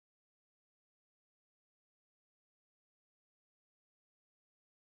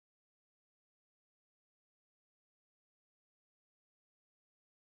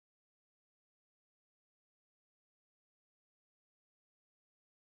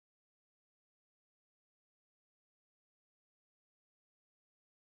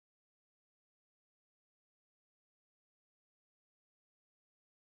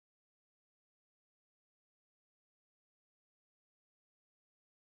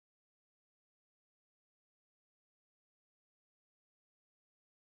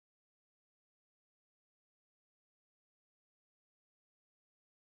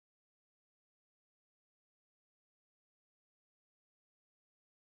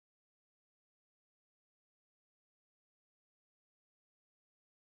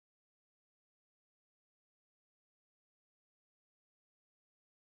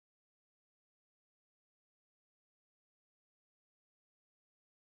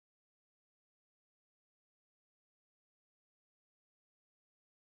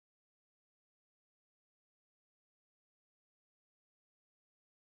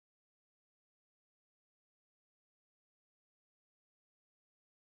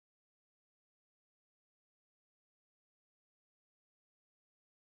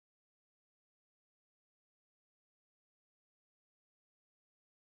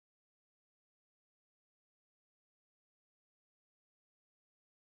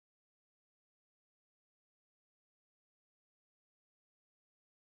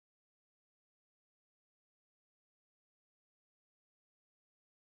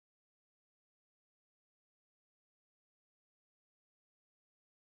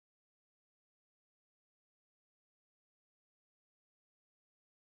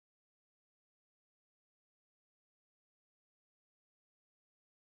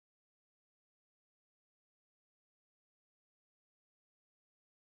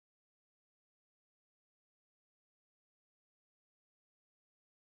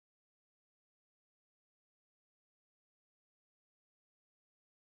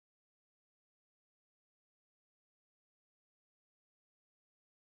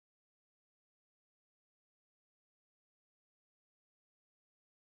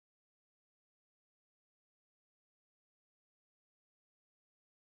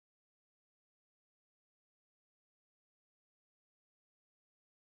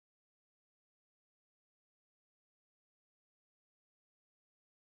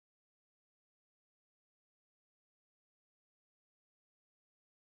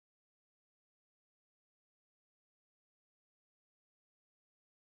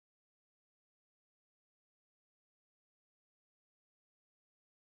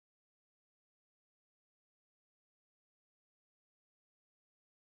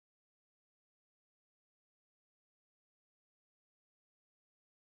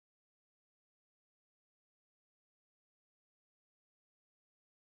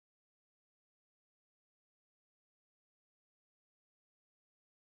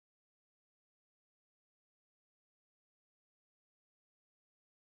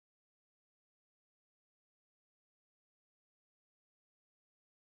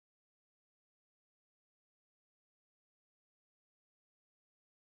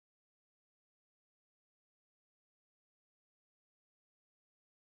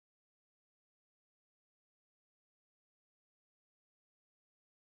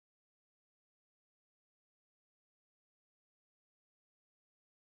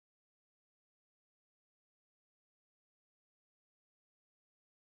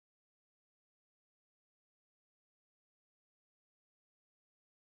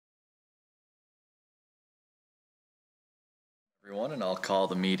Everyone, and I'll call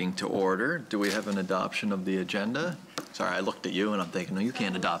the meeting to order. Do we have an adoption of the agenda? Sorry, I looked at you and I'm thinking, no, you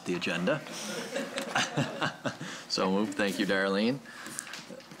can't adopt the agenda. So moved. Thank you, Darlene.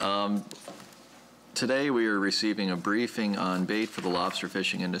 Today we are receiving a briefing on bait for the lobster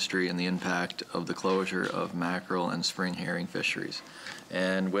fishing industry and the impact of the closure of mackerel and spring herring fisheries.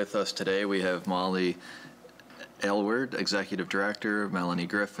 And with us today we have Molly Aylward, Executive Director, Melanie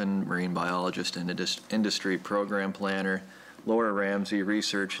Griffin, Marine Biologist and Industry Program Planner, Laura Ramsey,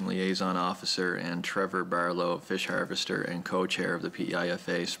 Research and Liaison Officer, and Trevor Barlow, Fish Harvester and Co-Chair of the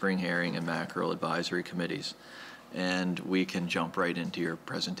PEIFA Spring Herring and Mackerel Advisory Committees. And we can jump right into your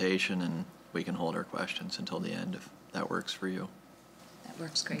presentation and we can hold our questions until the end if that works for you. That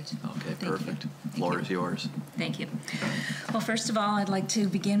works great. Okay, perfect. Floor is yours. Thank you. Well, first of all, I'd like to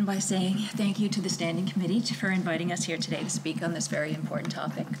begin by saying thank you to the Standing Committee for inviting us here today to speak on this very important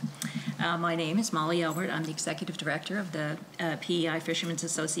topic. My name is Molly Aylward. I'm the Executive Director of the PEI Fishermen's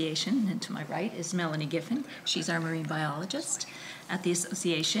Association, and to my right is Melanie Giffen. She's our marine biologist at the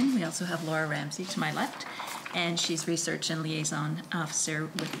association. We also have Laura Ramsey to my left, and she's Research and Liaison Officer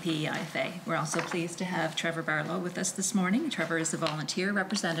with the PEIFA. We're also pleased to have Trevor Barlow with us this morning. Trevor is a volunteer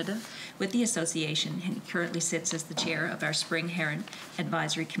representative with the association, and he currently sits as the chair of our Spring Herring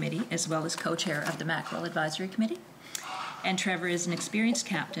Advisory Committee, as well as co-chair of the Mackerel Advisory Committee. And Trevor is an experienced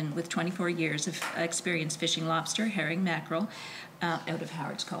captain with 24 years of experience fishing lobster, herring, mackerel out of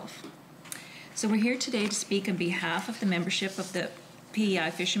Howard's Cove. So we're here today to speak on behalf of the membership of the PEI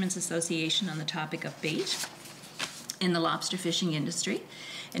Fishermen's Association on the topic of bait in the lobster fishing industry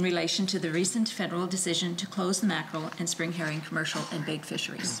in relation to the recent federal decision to close the mackerel and spring herring commercial and bait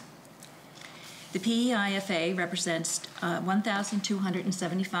fisheries. The PEIFA represents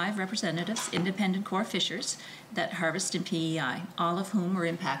 1,275 representatives, independent core fishers that harvest in PEI, all of whom were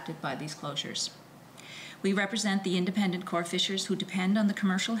impacted by these closures. We represent the independent core fishers who depend on the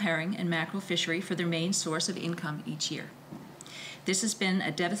commercial herring and mackerel fishery for their main source of income each year. This has been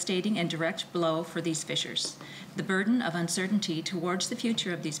a devastating and direct blow for these fishers. The burden of uncertainty towards the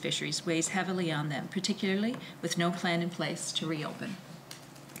future of these fisheries weighs heavily on them, particularly with no plan in place to reopen.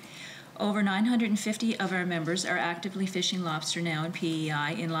 Over 950 of our members are actively fishing lobster now in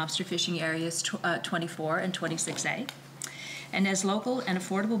PEI in lobster fishing areas 24 and 26A. And as local and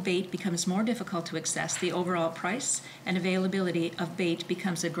affordable bait becomes more difficult to access, the overall price and availability of bait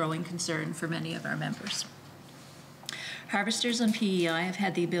becomes a growing concern for many of our members. Harvesters on PEI have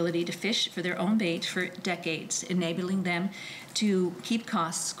had the ability to fish for their own bait for decades, enabling them to keep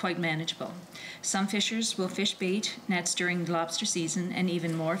costs quite manageable. Some fishers will fish bait nets during the lobster season and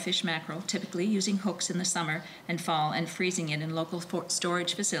even more fish mackerel, typically using hooks in the summer and fall and freezing it in local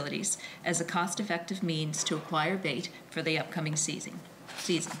storage facilities as a cost-effective means to acquire bait for the upcoming season.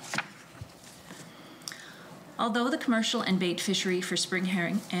 Although the commercial and bait fishery for spring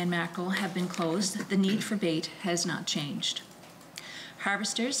herring and mackerel have been closed, the need for bait has not changed.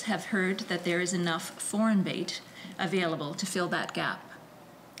 Harvesters have heard that there is enough foreign bait available to fill that gap.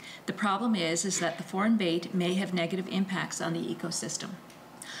 The problem is that the foreign bait may have negative impacts on the ecosystem.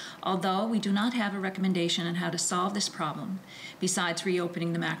 Although we do not have a recommendation on how to solve this problem, besides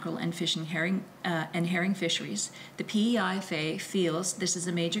reopening the mackerel and herring fisheries, the PEIFA feels this is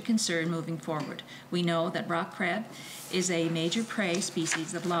a major concern moving forward. We know that rock crab is a major prey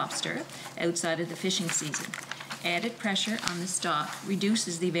species of lobster outside of the fishing season. Added pressure on the stock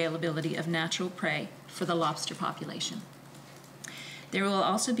reduces the availability of natural prey for the lobster population. There will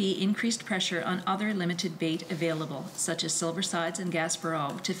also be increased pressure on other limited bait available, such as silversides and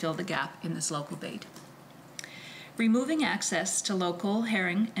gasparot, to fill the gap in this local bait. Removing access to local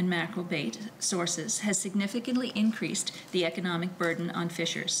herring and mackerel bait sources has significantly increased the economic burden on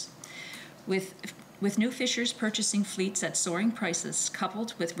fishers. With new fishers purchasing fleets at soaring prices,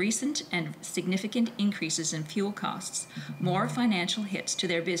 coupled with recent and significant increases in fuel costs, more financial hits to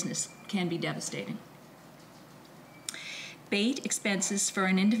their business can be devastating. Bait expenses for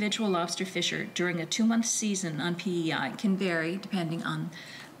an individual lobster fisher during a 2-month season on PEI can vary depending on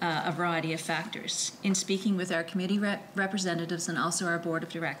a variety of factors. In speaking with our committee representatives and also our board of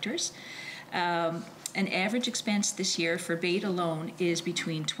directors, an average expense this year for bait alone is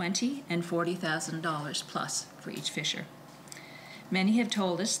between $20,000 and $40,000 plus for each fisher. Many have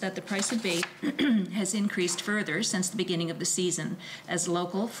told us that the price of bait has increased further since the beginning of the season as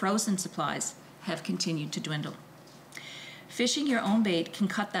local frozen supplies have continued to dwindle. Fishing your own bait can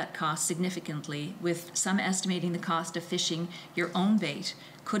cut that cost significantly, with some estimating the cost of fishing your own bait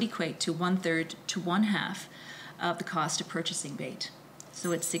could equate to 1/3 to 1/2 of the cost of purchasing bait.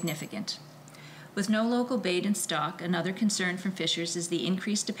 So it's significant. With no local bait in stock, another concern from fishers is the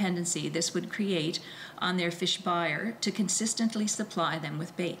increased dependency this would create on their fish buyer to consistently supply them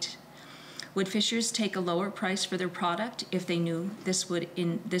with bait. Would fishers take a lower price for their product if they knew this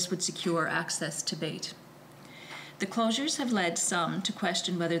would secure access to bait? The closures have led some to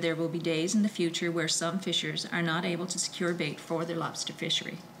question whether there will be days in the future where some fishers are not able to secure bait for their lobster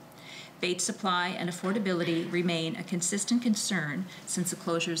fishery. Bait supply and affordability remain a consistent concern since the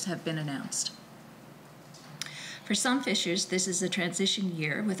closures have been announced. For some fishers, this is a transition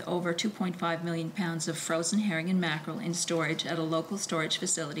year with over 2.5 million pounds of frozen herring and mackerel in storage at a local storage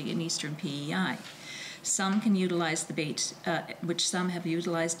facility in eastern PEI. Some can utilize the bait, some have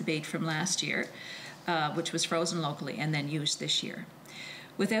utilized the bait from last year, which was frozen locally and then used this year.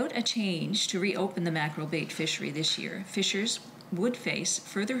 Without a change to reopen the mackerel bait fishery this year, fishers would face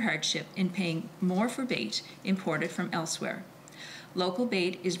further hardship in paying more for bait imported from elsewhere. Local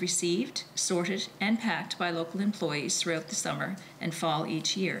bait is received, sorted, and packed by local employees throughout the summer and fall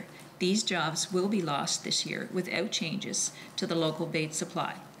each year. These jobs will be lost this year without changes to the local bait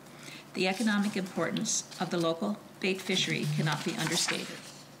supply. The economic importance of the local bait fishery cannot be understated.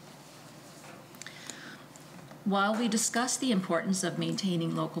 While we discuss the importance of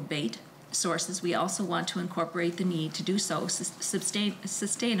maintaining local bait sources, we also want to incorporate the need to do so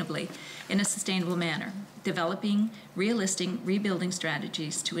sustainably in a sustainable manner. Developing realistic rebuilding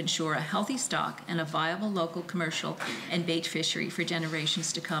strategies to ensure a healthy stock and a viable local commercial and bait fishery for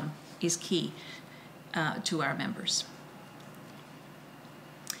generations to come is key to our members.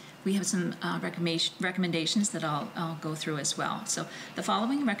 We have some recommendations that I'll go through as well. So the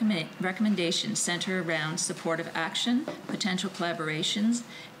following recommendations center around supportive action, potential collaborations,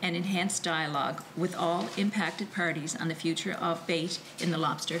 and enhanced dialogue with all impacted parties on the future of bait in the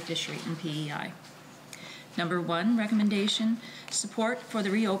lobster fishery in PEI. Number 1 recommendation, support for the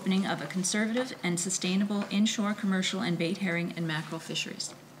reopening of a conservative and sustainable inshore commercial and bait herring and mackerel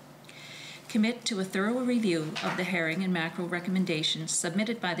fisheries. Commit to a thorough review of the herring and mackerel recommendations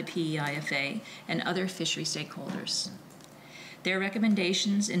submitted by the PEIFA and other fishery stakeholders. Their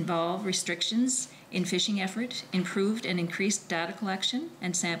recommendations involve restrictions in fishing effort, improved and increased data collection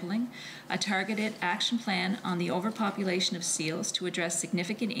and sampling, a targeted action plan on the overpopulation of seals to address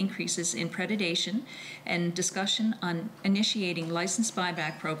significant increases in predation, and discussion on initiating license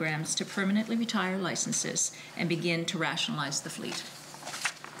buyback programs to permanently retire licenses and begin to rationalize the fleet.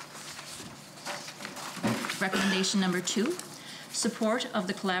 Recommendation number 2, support of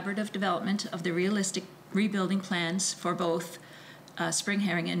the collaborative development of the realistic rebuilding plans for both spring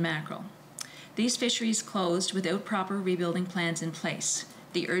herring and mackerel. These fisheries closed without proper rebuilding plans in place.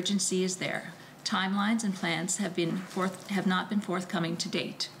 The urgency is there. Timelines and plans have not been forthcoming to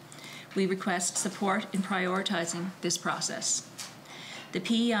date. We request support in prioritizing this process. The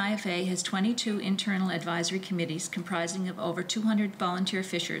PEIFA has 22 internal advisory committees comprising of over 200 volunteer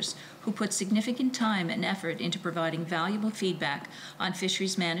fishers who put significant time and effort into providing valuable feedback on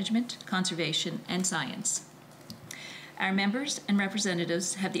fisheries management, conservation, and science. Our members and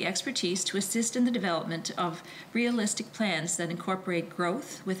representatives have the expertise to assist in the development of realistic plans that incorporate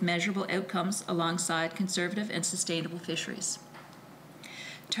growth with measurable outcomes alongside conservative and sustainable fisheries.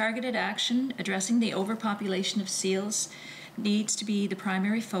 Targeted action addressing the overpopulation of seals needs to be the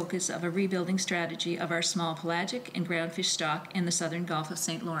primary focus of a rebuilding strategy of our small pelagic and groundfish stock in the southern Gulf of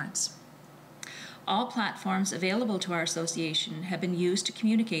St. Lawrence. All platforms available to our association have been used to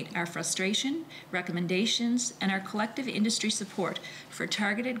communicate our frustration, recommendations, and our collective industry support for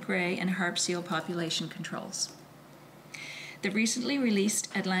targeted gray and harp seal population controls. The recently released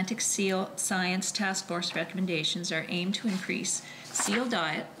Atlantic Seal Science Task Force recommendations are aimed to increase seal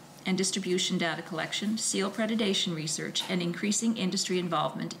diet and distribution data collection, seal predation research, and increasing industry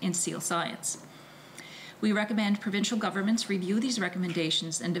involvement in seal science. We recommend provincial governments review these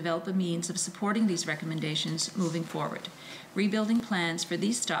recommendations and develop a means of supporting these recommendations moving forward. Rebuilding plans for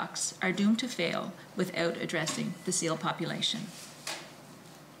these stocks are doomed to fail without addressing the seal population.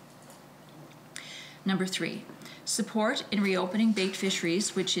 Number 3, support in reopening bait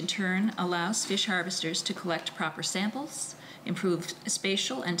fisheries, which in turn allows fish harvesters to collect proper samples, improve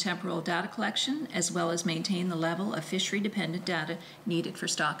spatial and temporal data collection, as well as maintain the level of fishery-dependent data needed for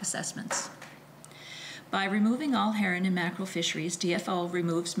stock assessments. By removing all herring and mackerel fisheries, DFO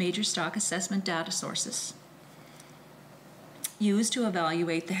removes major stock assessment data sources used to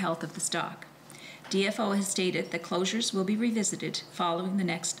evaluate the health of the stock. DFO has stated that closures will be revisited following the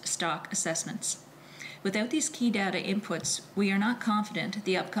next stock assessments. Without these key data inputs, we are not confident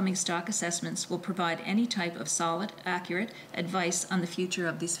the upcoming stock assessments will provide any type of solid, accurate advice on the future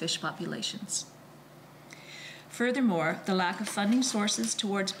of these fish populations. Furthermore, the lack of funding sources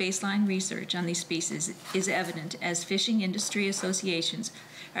towards baseline research on these species is evident as fishing industry associations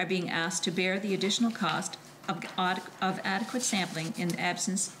are being asked to bear the additional cost of adequate sampling in the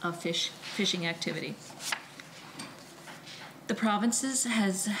absence of fishing activity. The provinces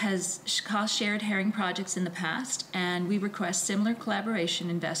has cost-shared herring projects in the past, and we request similar collaboration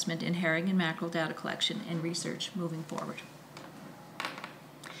investment in herring and mackerel data collection and research moving forward.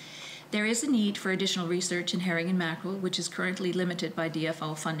 There is a need for additional research in herring and mackerel, which is currently limited by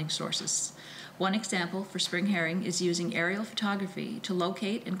DFO funding sources. One example for spring herring is using aerial photography to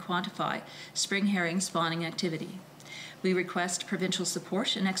locate and quantify spring herring spawning activity. We request provincial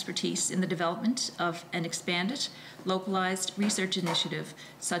support and expertise in the development of an expanded, localized research initiative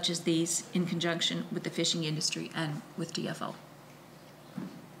such as these in conjunction with the fishing industry and with DFO.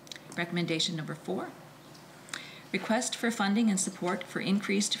 Recommendation number 4. Request for funding and support for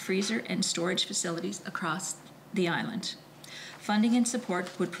increased freezer and storage facilities across the island. Funding and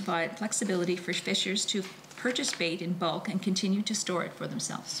support would provide flexibility for fishers to purchase bait in bulk and continue to store it for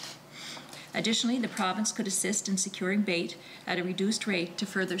themselves. Additionally, the province could assist in securing bait at a reduced rate to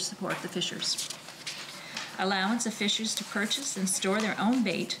further support the fishers. Allowance of fishers to purchase and store their own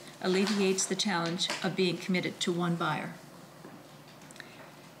bait alleviates the challenge of being committed to one buyer.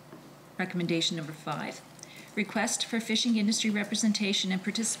 Recommendation number 5. Request for fishing industry representation and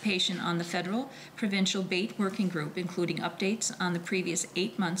participation on the federal provincial bait working group, including updates on the previous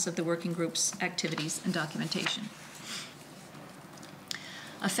 8 months of the working group's activities and documentation.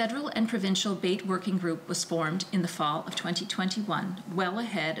 A federal and provincial bait working group was formed in the fall of 2021, well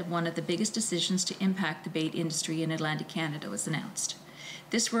ahead of one of the biggest decisions to impact the bait industry in Atlantic Canada was announced.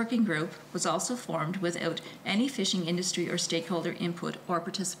 This working group was also formed without any fishing industry or stakeholder input or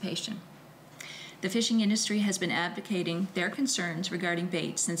participation. The fishing industry has been advocating their concerns regarding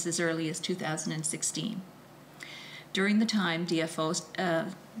bait since as early as 2016. During the time the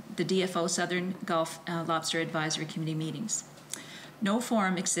DFO Southern Gulf Lobster Advisory Committee meetings. No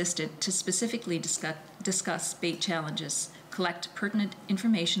forum existed to specifically discuss bait challenges, collect pertinent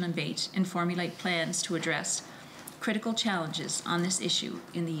information on bait, and formulate plans to address critical challenges on this issue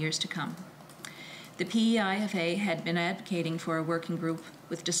in the years to come. The PEIFA had been advocating for a working group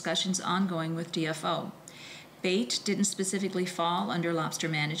with discussions ongoing with DFO. Bait didn't specifically fall under lobster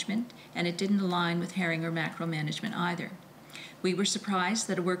management, and it didn't align with herring or mackerel management either. We were surprised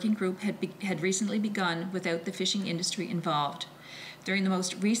that a working group had recently begun without the fishing industry involved. During the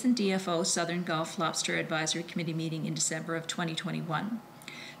most recent DFO Southern Gulf Lobster Advisory Committee meeting in December of 2021,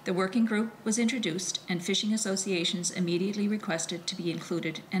 the working group was introduced and fishing associations immediately requested to be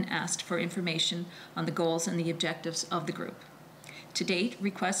included and asked for information on the goals and the objectives of the group. To date,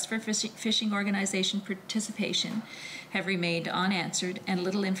 requests for fishing organization participation have remained unanswered, and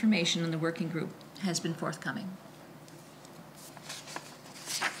little information on the working group has been forthcoming.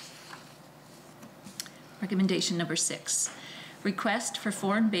 Recommendation number 6. Request for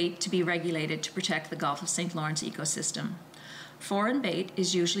foreign bait to be regulated to protect the Gulf of St. Lawrence ecosystem. Foreign bait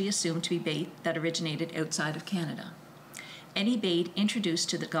is usually assumed to be bait that originated outside of Canada. Any bait introduced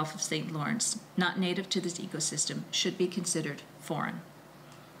to the Gulf of St. Lawrence, not native to this ecosystem, should be considered foreign.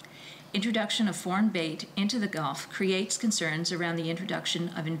 Introduction of foreign bait into the Gulf creates concerns around the introduction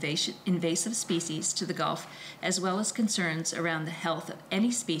of invasive species to the Gulf, as well as concerns around the health of any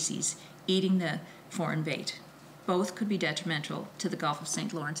species eating the foreign bait. Both could be detrimental to the Gulf of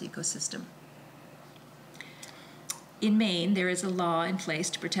St. Lawrence ecosystem. In Maine, there is a law in place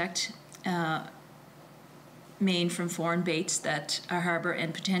to protect Maine from foreign baits that harbor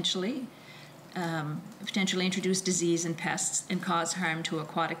and potentially introduce disease and pests and cause harm to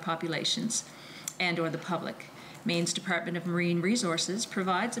aquatic populations and or the public. Maine's Department of Marine Resources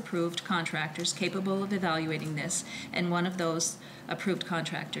provides approved contractors capable of evaluating this, and one of those approved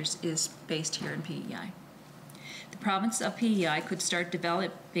contractors is based here in PEI. The province of PEI could start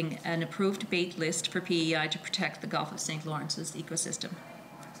developing an approved bait list for PEI to protect the Gulf of St. Lawrence's ecosystem.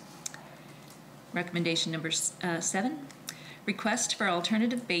 Recommendation number 7. Request for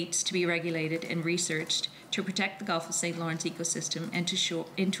alternative baits to be regulated and researched to protect the Gulf of St. Lawrence ecosystem and to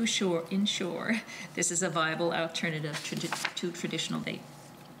ensure this is a viable alternative to traditional bait.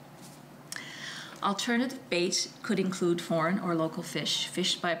 Alternative bait could include foreign or local fish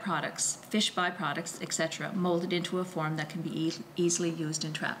byproducts, etc., molded into a form that can be easily used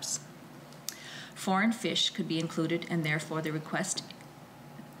in traps. Foreign fish could be included, and therefore the request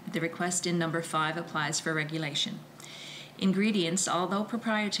in number 5 applies for regulation. Ingredients, although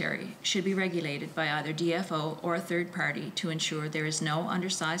proprietary, should be regulated by either DFO or a third party to ensure there is no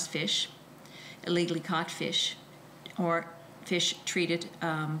undersized fish, illegally caught fish, or fish treated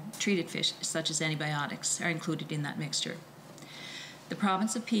fish, such as antibiotics, are included in that mixture. The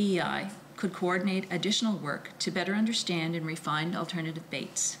province of PEI could coordinate additional work to better understand and refine alternative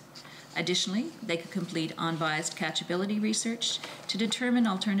baits. Additionally, they could complete unbiased catchability research to determine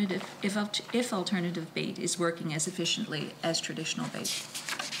if alternative bait is working as efficiently as traditional bait.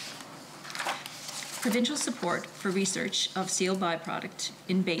 Provincial support for research of seal byproduct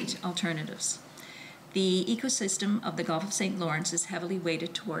in bait alternatives. The ecosystem of the Gulf of St. Lawrence is heavily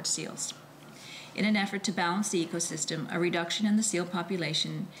weighted towards seals. In an effort to balance the ecosystem, a reduction in the seal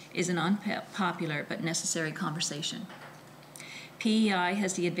population is an unpopular but necessary conversation. PEI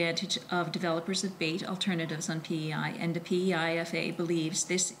has the advantage of developers of bait alternatives on PEI, and the PEIFA believes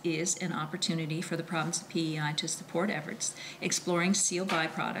this is an opportunity for the province of PEI to support efforts exploring seal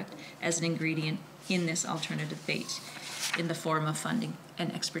byproduct as an ingredient in this alternative bait in the form of funding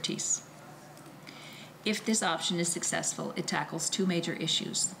and expertise. If this option is successful, it tackles two major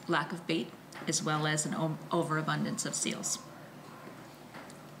issues: lack of bait as well as an overabundance of seals.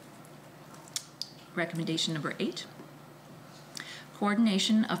 Recommendation number 8.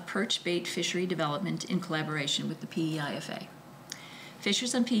 Coordination of perch bait fishery development in collaboration with the PEIFA.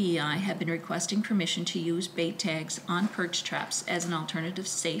 Fishers on PEI have been requesting permission to use bait tags on perch traps as an alternative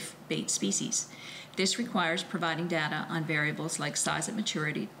safe bait species. This requires providing data on variables like size at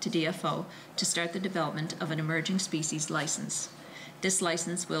maturity to DFO to start the development of an emerging species license. This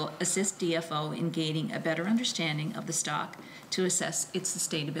license will assist DFO in gaining a better understanding of the stock to assess its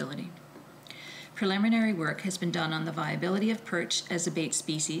sustainability. Preliminary work has been done on the viability of perch as a bait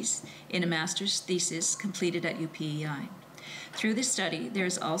species in a master's thesis completed at UPEI. Through this study, there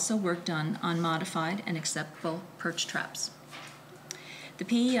is also work done on modified and acceptable perch traps. The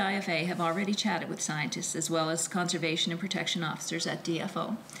PEIFA have already chatted with scientists as well as conservation and protection officers at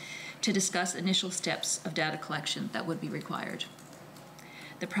DFO to discuss initial steps of data collection that would be required.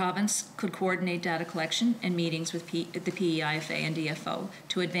 The province could coordinate data collection and meetings with the PEIFA and DFO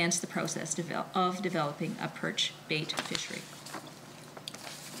to advance the process of developing a perch bait fishery.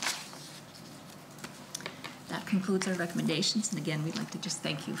 That concludes our recommendations, and again, we'd like to just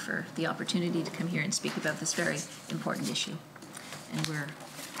thank you for the opportunity to come here and speak about this very important issue. And we're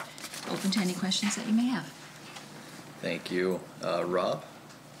open to any questions that you may have. Thank you. Rob?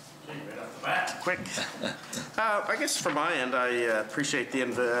 Quick. I guess from my end, I appreciate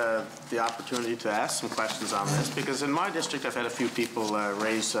the opportunity to ask some questions on this, because in my district I've had a few people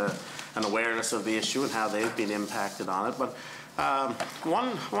raise an awareness of the issue and how they've been impacted on it. But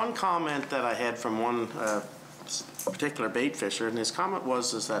one comment that I had from one particular bait fisher, and his comment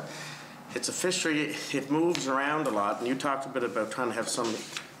was that it's a fishery, it moves around a lot, and you talked a bit about trying to have some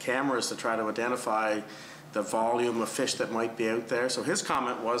cameras to try to identify the volume of fish that might be out there. So his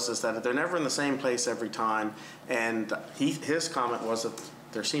comment was that they're never in the same place every time, and his comment was that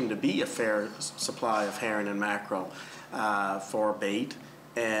there seemed to be a fair supply of herring and mackerel for bait,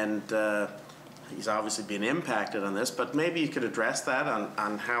 and he's obviously been impacted on this, but maybe you could address that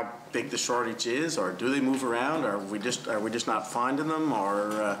on how big the shortage is, or do they move around, or are we just not finding them,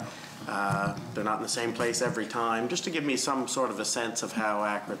 or they're not in the same place every time, just to give me some sort of a sense of how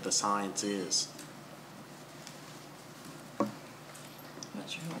accurate the science is.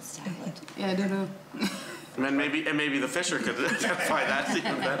 Yeah, I don't know. And maybe the fisher could identify that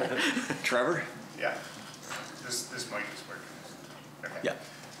even better. Trevor? Yeah. This mic is working. Okay.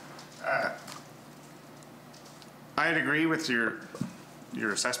 Yeah. I'd agree with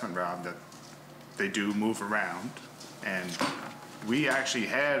your assessment, Rob, that they do move around, and we actually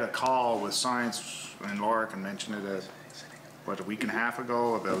had a call with science, and Laura can mention it a week and a half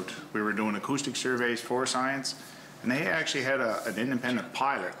ago, about we were doing acoustic surveys for science, and they actually had an independent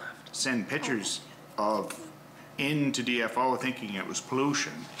pilot send pictures into DFO thinking it was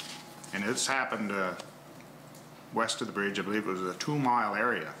pollution, and it's happened west of the bridge. I believe it was a 2-mile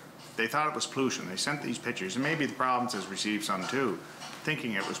area. They thought it was pollution. They sent these pictures, and maybe the province has received some too,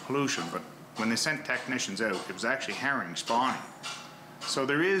 thinking it was pollution, but when they sent technicians out, it was actually herring spawning. So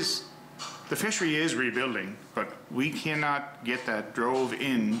the fishery is rebuilding, but we cannot get that drove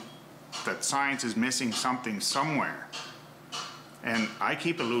in that science is missing something somewhere. And I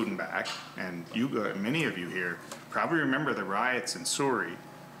keep alluding back, and many of you here probably remember the riots in Surrey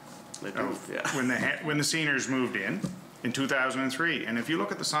when the seniors moved in 2003. And if you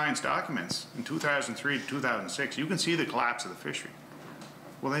look at the science documents in 2003 to 2006, you can see the collapse of the fishery.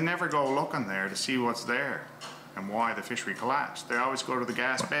 Well, they never go looking there to see what's there and why the fishery collapsed. They always go to the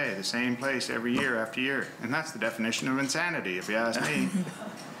Gas Bay, the same place every year after year. And that's the definition of insanity, if you ask me.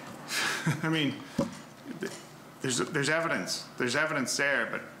 I mean, there's evidence. There's evidence there,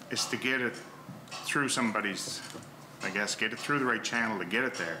 but it's to get it through somebody's I guess, get it through the right channel to get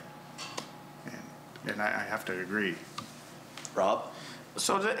it there. And I have to agree. Rob?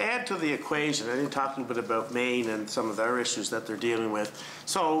 So to add to the equation, and you're talking a bit about Maine and some of their issues that they're dealing with.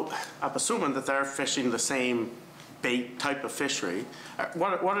 So I'm assuming that they're fishing the same bait type of fishery.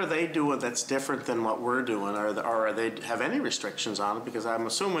 What are they doing that's different than what we're doing, or are they have any restrictions on it? Because I'm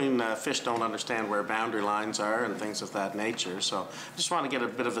assuming fish don't understand where boundary lines are and things of that nature. So I just want to get a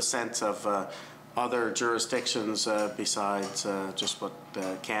bit of a sense of other jurisdictions besides just what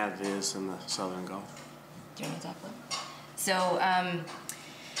Canada is in the Southern Gulf. Do you want to talk about it? So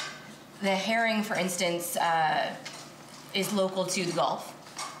the herring, for instance, is local to the Gulf,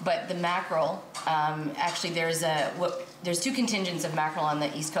 but the mackerel, actually there's two contingents of mackerel on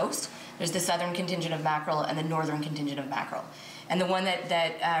the East Coast. There's the southern contingent of mackerel and the northern contingent of mackerel. And the one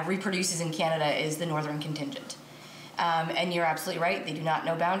that reproduces in Canada is the northern contingent. And you're absolutely right, they do not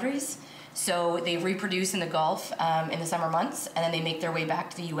know boundaries. So they reproduce in the Gulf in the summer months, and then they make their way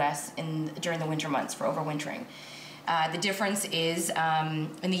back to the US during the winter months for overwintering. The difference is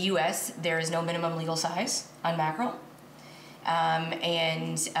in the US, there is no minimum legal size on mackerel.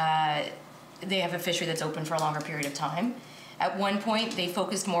 And they have a fishery that's open for a longer period of time. At one point, they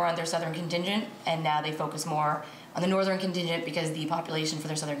focused more on their southern contingent, and now they focus more on the northern contingent because the population for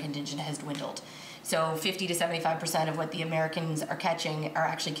their southern contingent has dwindled. So 50 to 75% of what the Americans are catching are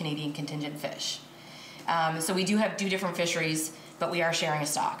actually Canadian contingent fish. So we do have two different fisheries, but we are sharing a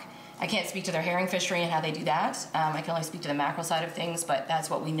stock. I can't speak to their herring fishery and how they do that. I can only speak to the mackerel side of things, but that's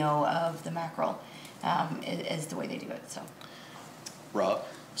what we know of the mackerel is the way they do it. So, Rob?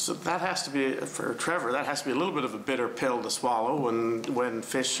 So that has to be, for Trevor, that has to be a little bit of a bitter pill to swallow when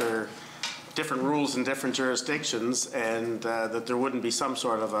fish are different rules in different jurisdictions, and that there wouldn't be some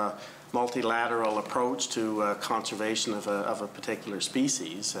sort of a multilateral approach to conservation of a particular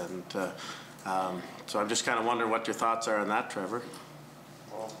species. And so I'm just kind of wondering what your thoughts are on that, Trevor.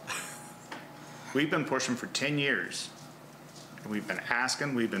 We've been pushing for 10 years. We've been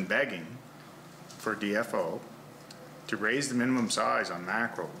asking, we've been begging for DFO to raise the minimum size on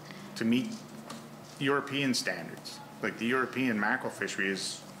mackerel to meet European standards. Like the European mackerel fishery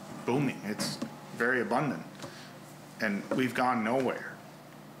is booming. It's very abundant. And we've gone nowhere.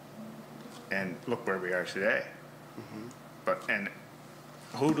 And look where we are today. Mm-hmm.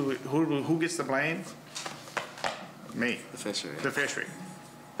 Who gets the blame? Me. The fishery. The fishery.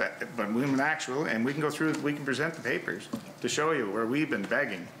 But we can go through, we can present the papers to show you where we've been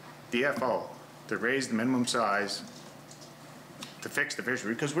begging DFO to raise the minimum size to fix the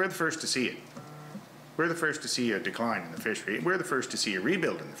fishery, because we're the first to see it. We're the first to see a decline in the fishery. We're the first to see a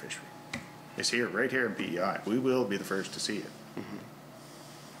rebuild in the fishery. It's here, right here in PEI. We will be the first to see it. Mm-hmm.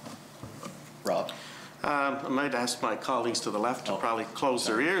 Rob? I might ask my colleagues to the left to probably close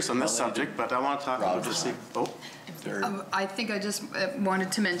their ears on this subject, but I want to talk about the sea. Oh. I think I just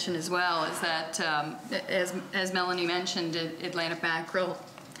wanted to mention as well is that, as Melanie mentioned, Atlantic mackerel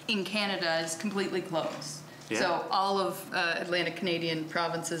in Canada is completely closed. Yeah. So all of Atlantic Canadian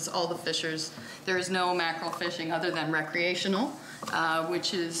provinces, all the fishers, there is no mackerel fishing other than recreational,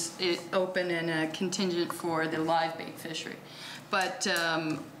 which is open and contingent for the live bait fishery. But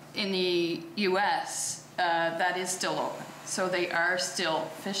in the US, that is still open. So they are still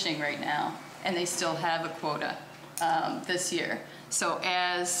fishing right now, and they still have a quota this year. So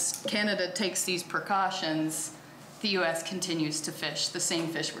as Canada takes these precautions, the US continues to fish the same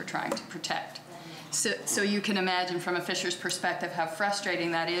fish we're trying to protect. So you can imagine from a fisher's perspective how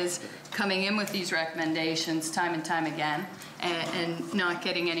frustrating that is, coming in with these recommendations time and time again and not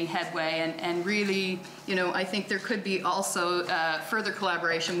getting any headway. And really, you know, I think there could be also further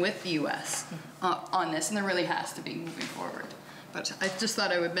collaboration with the US on this, and there really has to be moving forward. But I just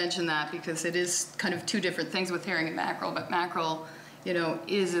thought I would mention that because it is kind of two different things with herring and mackerel, but mackerel, you know,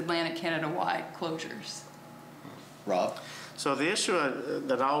 is Atlantic Canada-wide closures. Rob? So the issue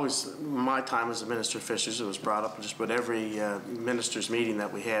that always, my time as a Minister of Fisheries, it was brought up just about every minister's meeting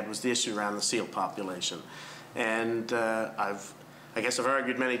that we had, was the issue around the seal population. And I guess I've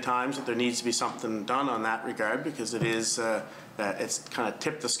argued many times that there needs to be something done on that regard, because it is, it's kind of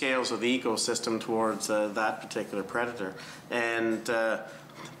tipped the scales of the ecosystem towards that particular predator. And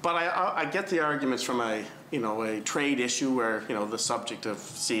but I get the arguments from a trade issue where, you know, the subject of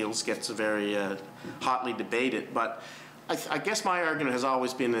seals gets very hotly debated. But I guess my argument has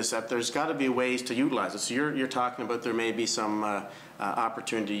always been is that there's got to be ways to utilize it. So you're talking about there may be some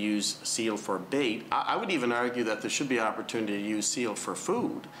opportunity to use seal for bait. I would even argue that there should be opportunity to use seal for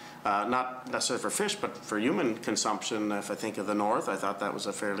food, not necessarily for fish, but for human consumption. If I think of the North, I thought that was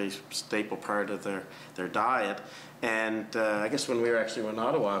a fairly staple part of their diet. And I guess when we were actually in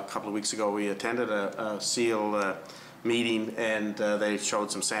Ottawa a couple of weeks ago, we attended a seal meeting, and they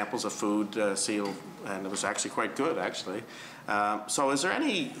showed some samples of food seal, and it was actually quite good, actually. So is there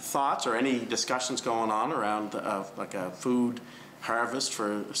any thoughts or any discussions going on around like a food harvest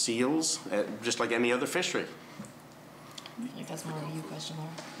for seals, just like any other fishery? I think that's more of a you question, Laura.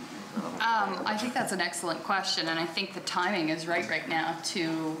 I think that's an excellent question, and I think the timing is right now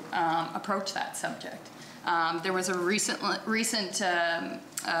to approach that subject. There was a recent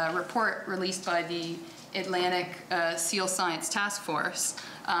report released by the Atlantic Seal Science Task Force,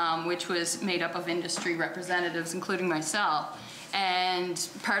 which was made up of industry representatives, including myself. And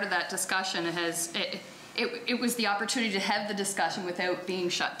part of that discussion it was the opportunity to have the discussion without being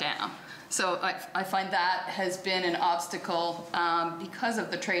shut down. So I find that has been an obstacle because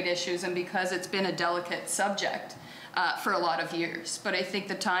of the trade issues and because it's been a delicate subject for a lot of years. But I think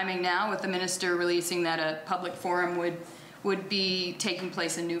the timing now, with the minister releasing that a public forum would be taking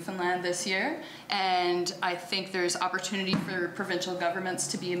place in Newfoundland this year, and I think there's opportunity for provincial governments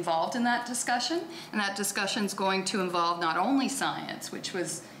to be involved in that discussion, and that discussion is going to involve not only science, which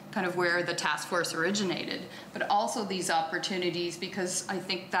was kind of where the task force originated, but also these opportunities, because I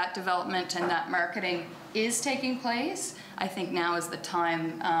think that development and that marketing is taking place. I think now is the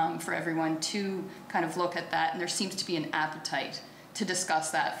time for everyone to kind of look at that, and there seems to be an appetite to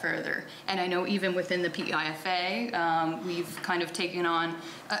discuss that further. And I know even within the PIFA, we've kind of taken on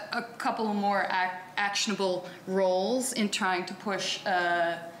a couple of more actionable roles in trying to push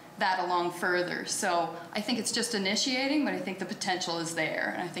that along further. So I think it's just initiating, but I think the potential is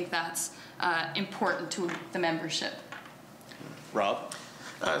there, and I think that's important to the membership. Rob?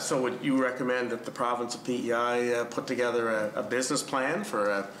 So would you recommend that the province of PEI put together a business plan for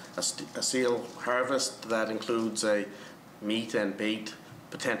a seal harvest that includes a meat and bait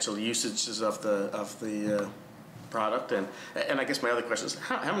potential usages of the product? And I guess my other question is,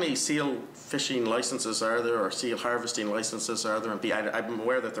 how many seal fishing licenses are there, or seal harvesting licenses are there in PEI? I'm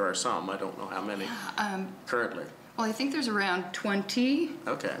aware that there are some. I don't know how many currently. Well, I think there's around 20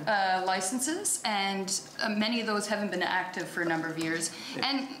 okay. Licenses, and many of those haven't been active for a number of years. Yeah.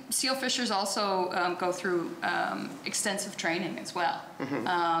 And seal fishers also go through extensive training as well,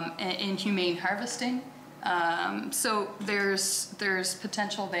 in humane harvesting. So there's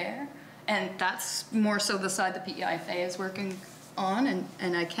potential there, and that's more so the side the PEIFA is working on,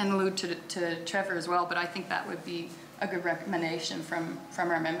 and I can allude to Trevor as well, but I think that would be a good recommendation from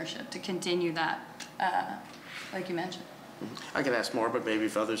our membership to continue that, like you mentioned. I can ask more, but maybe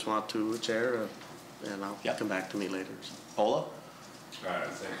if others want to, Chair, and I'll come back to me later. Ola?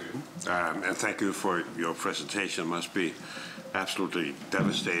 Thank you. And thank you for your presentation. It must be absolutely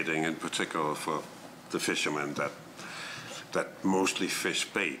devastating, in particular for the fishermen that mostly fish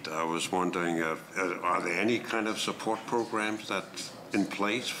bait. I was wondering, are there any kind of support programs that in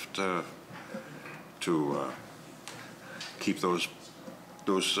place to keep those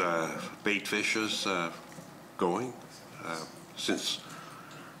bait fishers going, since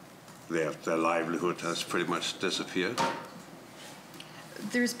their livelihood has pretty much disappeared?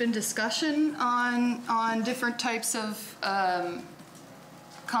 There's been discussion on different types of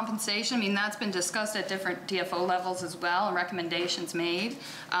compensation. I mean, that's been discussed at different DFO levels as well, and recommendations made,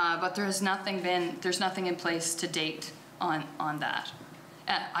 but there's nothing in place to date on that.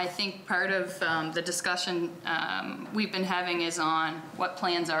 I think part of the discussion we've been having is on what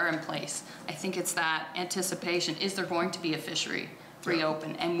plans are in place. I think it's that anticipation. Is there going to be a fishery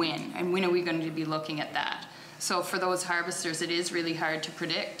reopen, and when? And when are we going to be looking at that? So for those harvesters, it is really hard to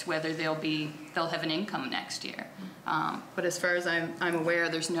predict whether they'll have an income next year. But as far as I'm aware,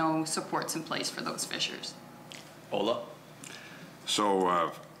 there's no supports in place for those fishers. Ola?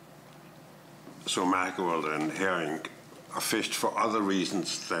 So mackerel and herring are fished for other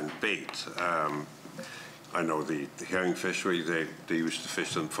reasons than bait. I know the herring fishery, they used to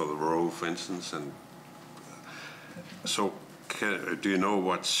fish them for the roe, for instance. And so do you know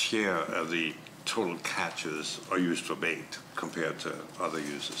what share of the total catches are used for bait compared to other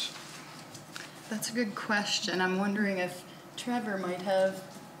uses? That's a good question. I'm wondering if Trevor might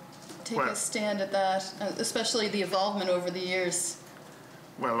take a stand at that, especially the evolvement over the years.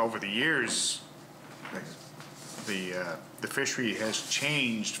 Well, over the years, the fishery has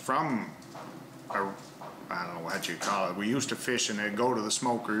changed from I don't know what you call it. We used to fish and then go to the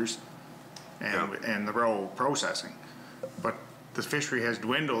smokers and the roe processing, but the fishery has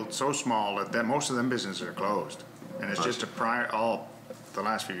dwindled so small that most of them businesses are closed, and it's just the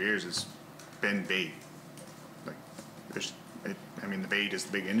last few years it's been bait. Like I mean, the bait is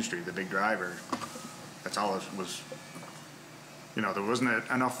the big industry, the big driver. That's all it was. You know, there wasn't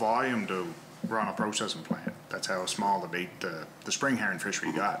enough volume to run a processing plant. That's how small the spring herring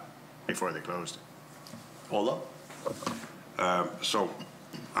fishery got before they closed. Ola? So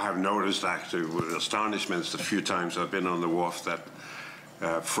I have noticed actually with astonishment the few times I've been on the wharf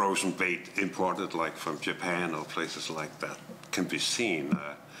that frozen bait imported like from Japan or places like that can be seen.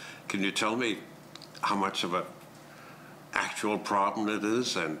 Can you tell me how much of an actual problem it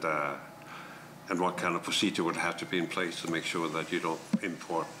is and what kind of procedure would have to be in place to make sure that you don't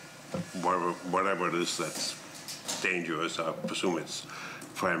import whatever it is that's dangerous? I presume it's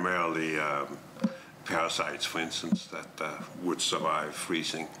primarily parasites, for instance, that would survive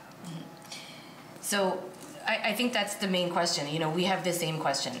freezing. So I think that's the main question. You know, we have the same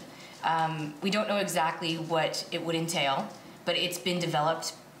question. We don't know exactly what it would entail, but it's been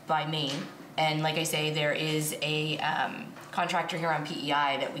developed by Maine. And like I say, there is a contractor here on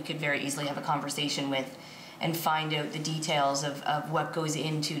PEI that we could very easily have a conversation with and find out the details of what goes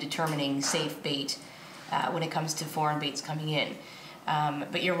into determining safe bait when it comes to foreign baits coming in.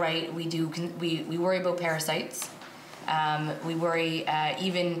 But you're right, we worry about parasites. We worry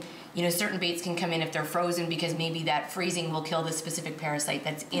even, you know, certain baits can come in if they're frozen because maybe that freezing will kill the specific parasite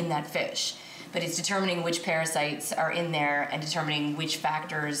that's in that fish. But it's determining which parasites are in there and determining which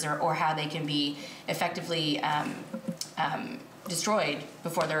factors or how they can be effectively destroyed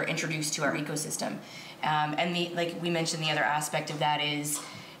before they're introduced to our ecosystem. And like we mentioned, the other aspect of that is,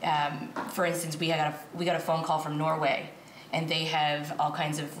 for instance, we got a phone call from Norway, and they have all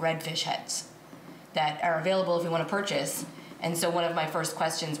kinds of redfish heads that are available if you want to purchase. And so one of my first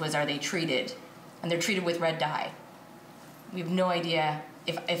questions was, are they treated? And they're treated with red dye. We have no idea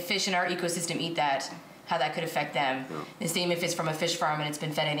if fish in our ecosystem eat that, how that could affect them. Yeah. The same if it's from a fish farm and it's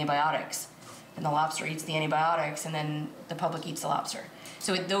been fed antibiotics. And the lobster eats the antibiotics, and then the public eats the lobster.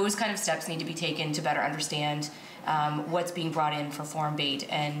 So those kind of steps need to be taken to better understand what's being brought in for foreign bait.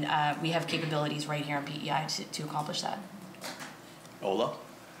 And we have capabilities right here in PEI to accomplish that. Ola?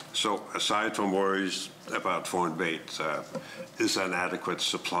 So aside from worries about foreign bait, is there an adequate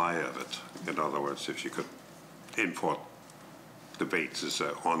supply of it? In other words, if you could import the baits, is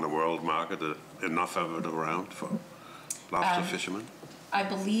there on the world market enough of it around for lobster fishermen? I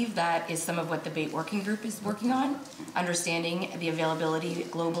believe that is some of what the bait working group is working on, understanding the availability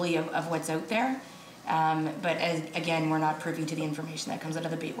globally of what's out there. But again, we're not privy to the information that comes out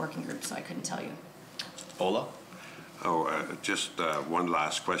of the bait working group, so I couldn't tell you. Ola? Just one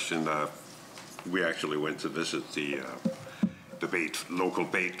last question. We actually went to visit the local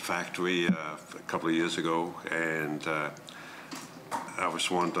bait factory a couple of years ago, and I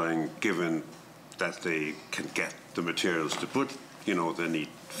was wondering, given that they can get the materials to put, you know, they need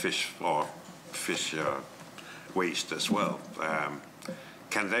fish or fish waste as well.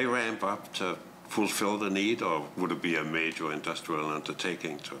 Can they ramp up to fulfill the need, or would it be a major industrial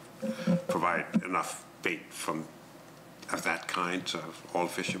undertaking to provide enough bait of that kind to all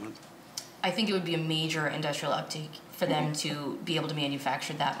fishermen? I think it would be a major industrial uptake for them to be able to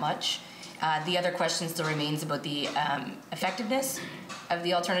manufacture that much. The other question still remains about the effectiveness of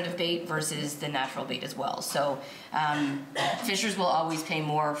the alternative bait versus the natural bait as well. So fishers will always pay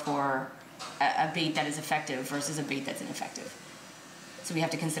more for a bait that is effective versus a bait that's ineffective. So we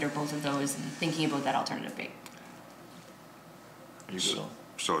have to consider both of those and thinking about that alternative bait.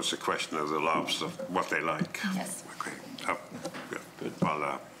 So it's a question of the lobster, what they like. Yes. Okay. Good.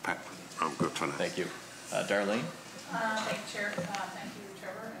 Well, Pat, I'm good for now. Thank you. Darlene? Thank you, Chair. Thank you,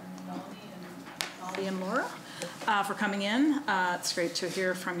 Trevor and Melanie and Molly and Laura for coming in. It's great to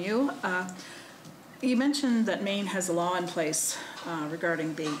hear from you. You mentioned that Maine has a law in place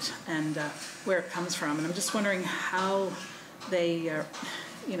regarding bait and where it comes from, and I'm just wondering how they,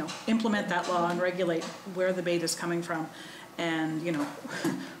 implement that law and regulate where the bait is coming from, and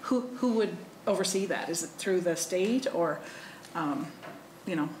who would oversee that? Is it through the state, or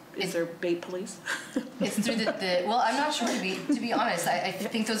is there bait police? It's through well, I'm not sure, to be honest. I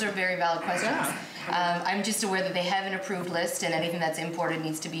think those are very valid questions. Yeah. I'm just aware that they have an approved list, and anything that's imported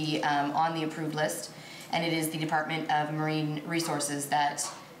needs to be on the approved list. And it is the Department of Marine Resources that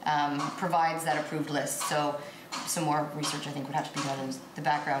provides that approved list. So some more research, I think, would have to be done in the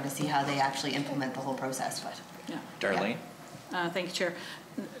background to see how they actually implement the whole process. But yeah. Darlene? Yeah. Thank you, Chair.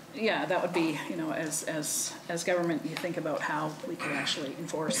 Yeah, that would be, as government, you think about how we could actually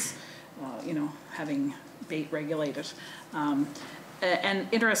enforce, having bait regulated. And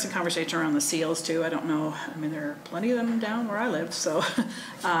interesting conversation around the seals too. I don't know, there are plenty of them down where I live, so,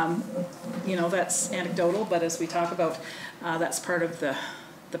 that's anecdotal, but as we talk about, that's part of the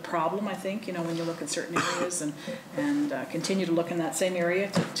problem, I think, when you look at certain areas and continue to look in that same area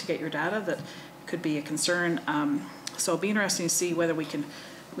to get your data, that could be a concern. So it'll be interesting to see whether we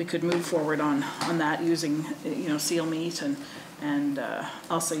could move forward on that using seal meat and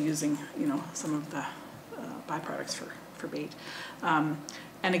also using some of the byproducts for bait.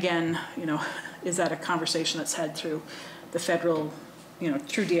 And again, you know, is that a conversation that's had through the federal, you know,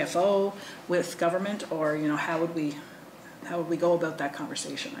 through DFO with government, or, you know, how would we go about that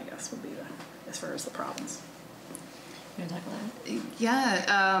conversation, I guess, would be as far as the province. You want to talk about it?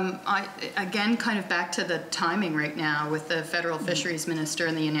 Yeah, again, kind of back to the timing right now with the federal fisheries minister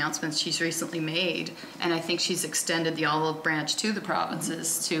and the announcements she's recently made, and I think she's extended the olive branch to the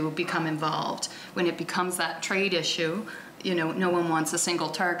provinces to become involved. When it becomes that trade issue, you know, no one wants a single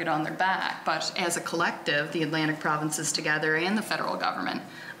target on their back, but as a collective, the Atlantic provinces together and the federal government,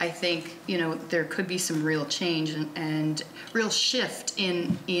 I think, you know, there could be some real change and real shift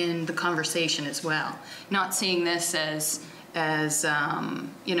in the conversation as well. Not seeing this as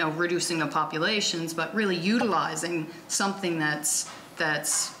you know, reducing the populations, but really utilizing something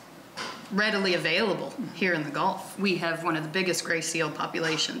that's readily available here in the Gulf. We have one of the biggest gray seal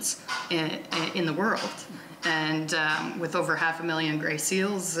populations in the world, and with over 500,000 gray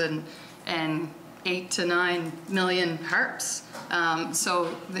seals and 8 to 9 million harps.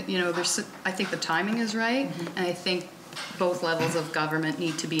 So, you know, I think the timing is right, and I think both levels of government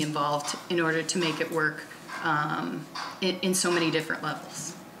need to be involved in order to make it work in so many different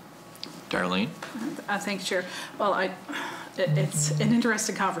levels. Darlene? Thanks, Chair. Well, it's an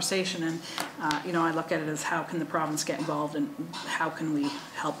interesting conversation, and you know, I look at it as how can the province get involved, and how can we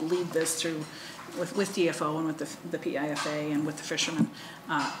help lead this through with DFO and with the PIFA and with the fishermen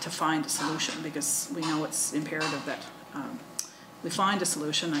to find a solution, because we know it's imperative that we find a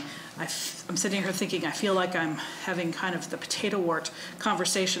solution. I'm sitting here thinking, I feel like I'm having kind of the potato wart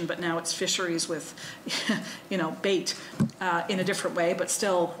conversation, but now it's fisheries with, you know, bait in a different way, but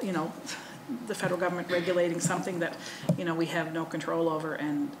still, you know, the federal government regulating something that, you know, we have no control over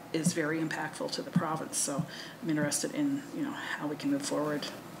and is very impactful to the province. So I'm interested in, you know, how we can move forward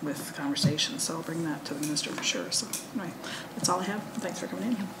with conversations. So I'll bring that to the minister for sure. So anyway, that's all I have. Thanks for coming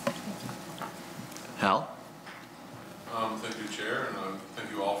in. Hal? Thank you, Chair, and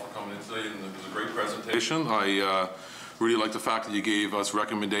thank you all for coming in today. And it was a great presentation. I really like the fact that you gave us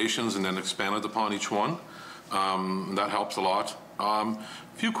recommendations and then expanded upon each one. That helps a lot. A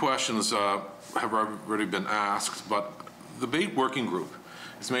few questions have already been asked, but the bait working group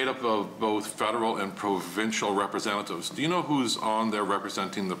is made up of both federal and provincial representatives. Do you know who's on there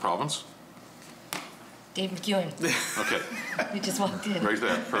representing the province? Dave McEwen. Okay. He just walked in. Right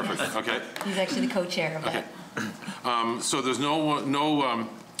there, perfect, Yes. okay. He's actually the co-chair of Okay. that. So there's no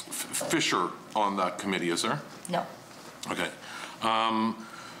fisher on that committee, is there? No. Okay.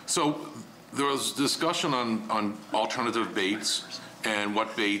 So there was discussion on alternative baits and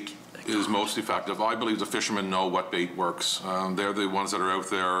what bait is most effective. I believe the fishermen know what bait works. They're the ones that are out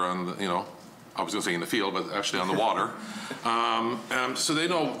there and, you know, I was going to say in the field, but actually on the water. So they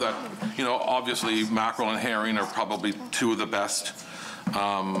know that, you know, obviously mackerel and herring are probably two of the best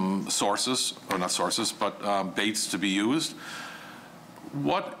sources, or not sources, but baits to be used.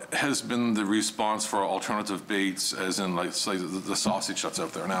 What has been the response for alternative baits, as in, like, say, the sausage that's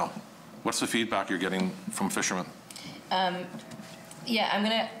out there now? What's the feedback you're getting from fishermen? Yeah, I'm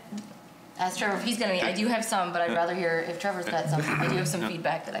going to ask Trevor if he's going to. I do have some, but I'd rather hear if Trevor's got some. I do have some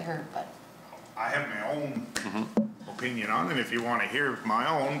feedback that I heard, but. I have my own opinion on it, if you want to hear my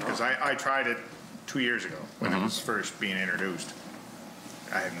own, because I tried it 2 years ago when it was first being introduced.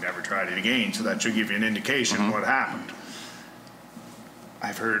 I have never tried it again, so that should give you an indication what happened.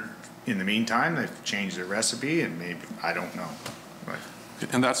 I've heard in the meantime they've changed their recipe, and maybe, I don't know. But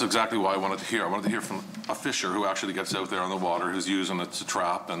And that's exactly what I wanted to hear. I wanted to hear from a fisher who actually gets out there on the water, who's using it to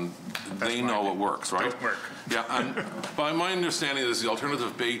trap, and they know it works, right? Don't work. Yeah, and by my understanding is the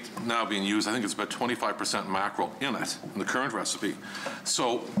alternative bait now being used, I think it's about 25% mackerel in it, in the current recipe.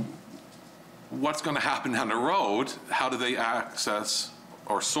 So what's going to happen down the road? How do they access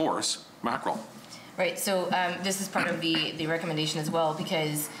or source mackerel? Right, so this is part of the recommendation as well,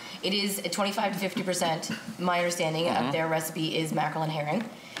 because it is 25 to 50%, my understanding of their recipe is mackerel and herring.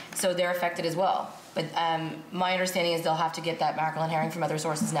 So they're affected as well. But my understanding is they'll have to get that mackerel and herring from other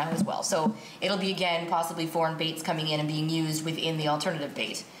sources now as well. So it'll be, again, possibly foreign baits coming in and being used within the alternative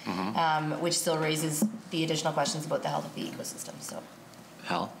bait, which still raises the additional questions about the health of the ecosystem. So,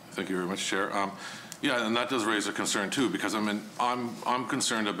 Hal? Thank you very much, Chair. Yeah, and that does raise a concern too, because I mean, I'm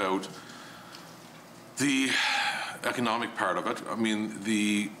concerned about the economic part of it. I mean,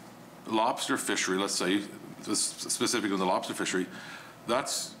 the lobster fishery, let's say, specifically the lobster fishery,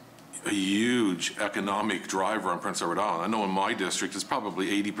 that's a huge economic driver on Prince Edward Island. I know in my district, it's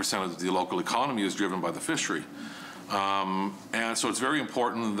probably 80% of the local economy is driven by the fishery. And so it's very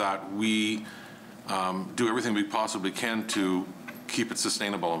important that we do everything we possibly can to keep it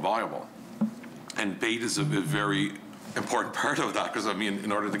sustainable and viable. And bait is a very important part of that, because I mean,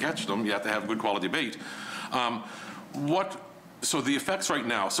 in order to catch them, you have to have good quality bait. So the effects right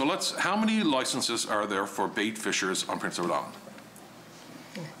now, so how many licenses are there for bait fishers on Prince Edward Island?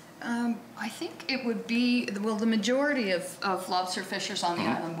 I think it would be, well, the majority of lobster fishers on the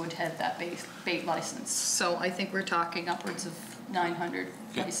island would have that bait license. So I think we're talking upwards of 900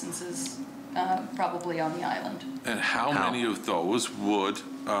 licenses probably on the island. And how many of those would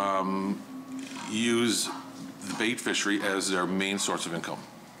use the bait fishery as their main source of income?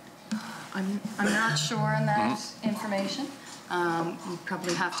 I'm not sure on that information. We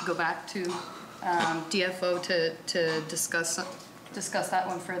probably have to go back to DFO to discuss that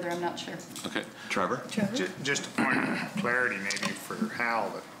one further. I'm not sure. Okay. Trevor? Just a point of clarity maybe for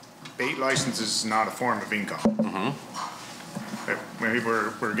Hal, that bait license is not a form of income. Maybe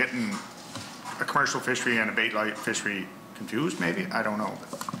we're getting a commercial fishery and a bait fishery confused, maybe? I don't know.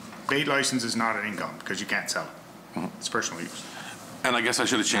 Bait license is not an income because you can't sell it. It's personal use. And I guess I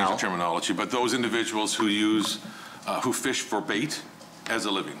should have changed the terminology, but those individuals who use, who fish for bait as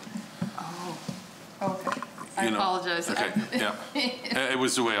a living. Oh, okay. I apologize. Okay, yeah. It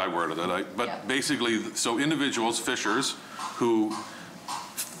was the way I worded it. But basically, so individuals, fishers, who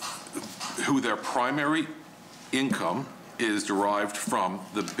their primary income is derived from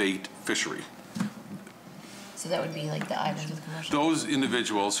the bait fishery. So that would be like the island of the commercial. Those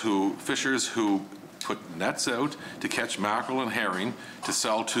individuals fishers who put nets out to catch mackerel and herring to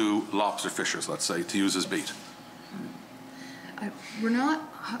sell to lobster fishers, let's say, to use as bait. We're not,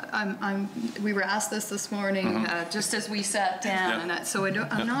 we were asked this morning, just as we sat down, and so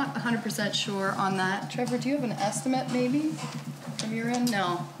I'm not 100% sure on that. Trevor, do you have an estimate maybe from your end?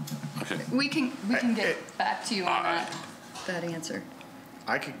 No. Okay. We can get back to you on that answer.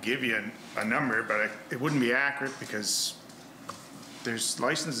 I could give you a number, but it wouldn't be accurate because there's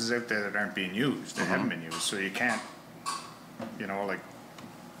licenses out there that aren't being used, that haven't been used, so you can't, like,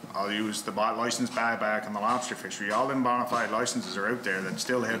 I'll use the license buyback on the lobster fishery. All them bona fide licenses are out there that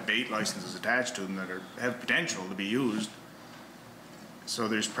still have bait licenses attached to them that have potential to be used. So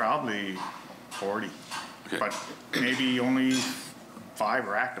there's probably 40, but maybe only 5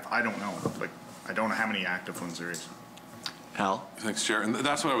 are active. I don't know. Like, I don't know how many active ones there is. Hal? Thanks, Chair. And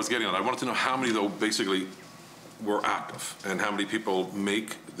that's what I was getting at. I wanted to know how many, though, basically were active and how many people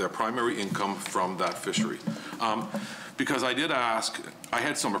make their primary income from that fishery. Because I did ask, I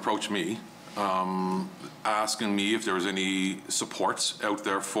had some approach me, asking me if there was any supports out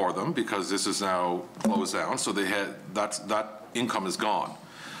there for them, because this is now closed down, so they had, that income is gone.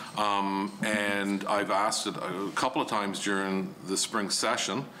 And I've asked it a couple of times during the spring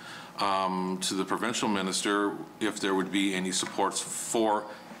session to the provincial minister if there would be any supports for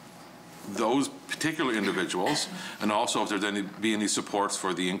those particular individuals, and also if there'd be any supports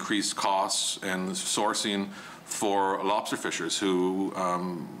for the increased costs and sourcing for lobster fishers who are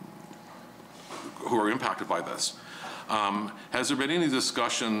impacted by this. Has there been any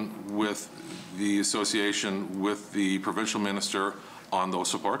discussion with the association, with the provincial minister on those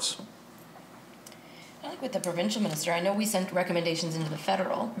supports? I think with the provincial minister, I know we sent recommendations into the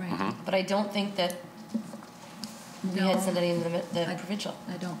federal, but I don't think that we had sent any into the provincial.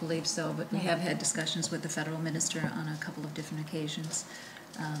 I don't believe so, but we have had discussions with the federal minister on a couple of different occasions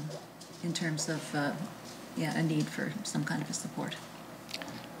in terms of a need for some kind of a support.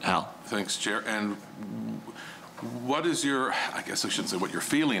 Hal? Thanks, Chair. And what is your, I guess I shouldn't say what your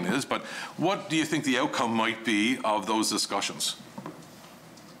feeling is, but what do you think the outcome might be of those discussions?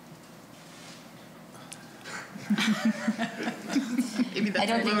 Maybe that's I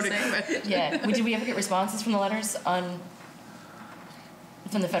don't think so. Yeah. Did we ever get responses from the letters from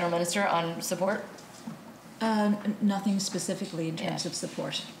the federal minister on support? Nothing specifically in terms of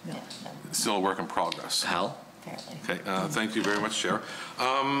support. No. Still a work in progress. Hal? Apparently. Okay, thank you very much, Chair.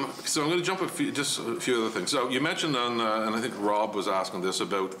 So I'm going to jump just a few other things. So you mentioned and I think Rob was asking this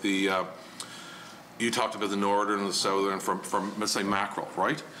about the, you talked about the northern and the southern from let's say mackerel,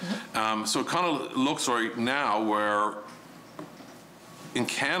 right? So it kind of looks right now where in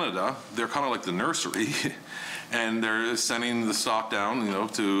Canada, they're kind of like the nursery and they're sending the stock down,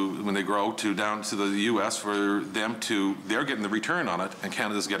 to, when they grow, down to the U.S. for them to, they're getting the return on it and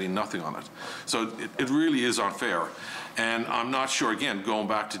Canada's getting nothing on it. So it really is unfair. And I'm not sure, again, going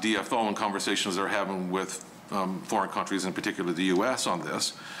back to DFO and conversations they're having with foreign countries, in particular the U.S. on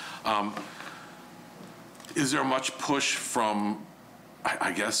this, is there much push from,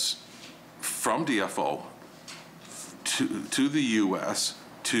 I guess, from DFO to the U.S.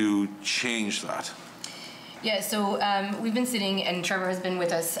 to change that? Yeah, so we've been sitting, and Trevor has been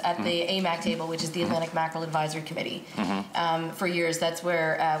with us at the AMAC table, which is the Atlantic Mackerel Advisory Committee, for years. That's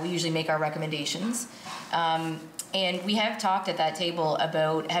where we usually make our recommendations. And we have talked at that table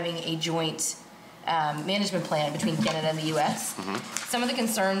about having a joint management plan between Canada and the U.S. Some of the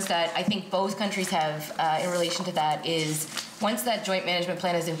concerns that I think both countries have in relation to that is once that joint management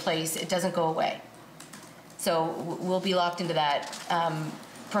plan is in place, it doesn't go away. So we'll be locked into that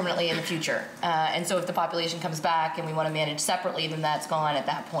permanently in the future. And so if the population comes back and we want to manage separately, then that's gone at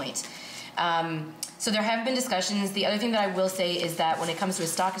that point. So there have been discussions. The other thing that I will say is that when it comes to a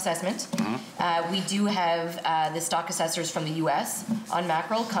stock assessment, we do have the stock assessors from the U.S. on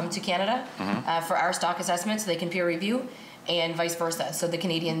mackerel come to Canada for our stock assessment so they can peer review, and vice versa. So the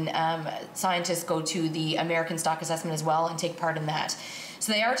Canadian scientists go to the American stock assessment as well and take part in that.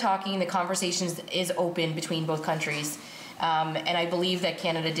 So they are talking, the conversation is open between both countries. And I believe that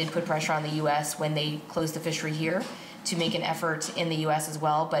Canada did put pressure on the U.S. when they closed the fishery here to make an effort in the U.S. as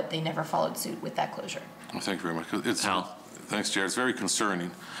well, but they never followed suit with that closure. Well, thank you very much. Thanks, Jared. It's very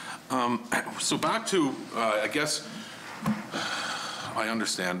concerning. So back to, I guess, I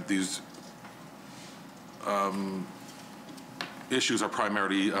understand these issues are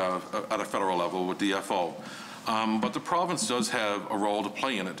primarily at a federal level with DFO, but the province does have a role to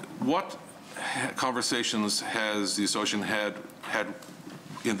play in it. What conversations has the association had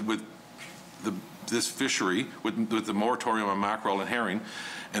with this fishery, with the moratorium on mackerel and herring,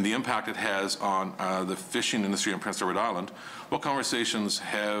 and the impact it has on the fishing industry in Prince Edward Island? What conversations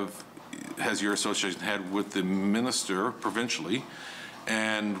has your association had with the minister provincially,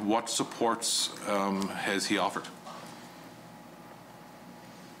 and what supports has he offered?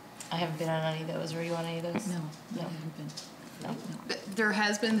 I haven't been on any of those. Were you on any of those? No, I haven't been. No? There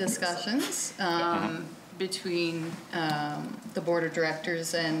has been discussions between the board of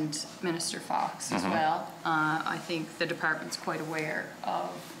directors and Minister Fox as well. I think the department's quite aware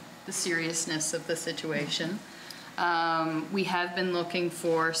of the seriousness of the situation. We have been looking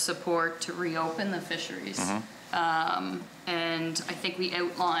for support to reopen the fisheries. And I think we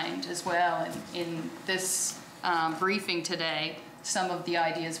outlined as well in this briefing today some of the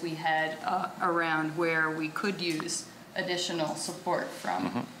ideas we had around where we could use additional support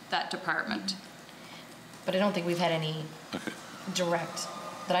from that department. But I don't think we've had any direct,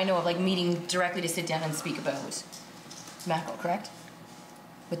 that I know of, like meeting directly to sit down and speak about mackerel, correct?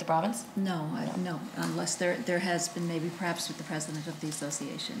 With the province? No, no, unless there has been maybe perhaps with the president of the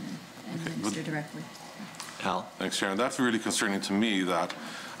association and the minister directly. Al? Thanks, Sharon. That's really concerning to me that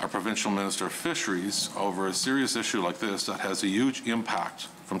our provincial minister of fisheries, over a serious issue like this that has a huge impact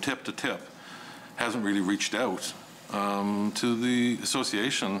from tip to tip, hasn't really reached out to the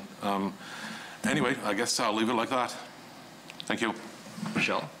association. Anyway, I guess I'll leave it like that. Thank you.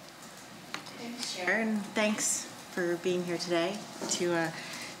 Michelle? Thanks, Sharon. Thanks for being here today to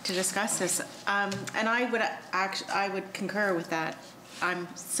discuss this. And I would concur with that.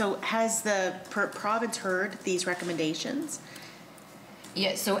 So has the province heard these recommendations?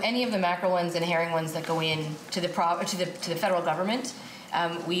 Yeah, so any of the mackerel ones and herring ones that go in to the federal government,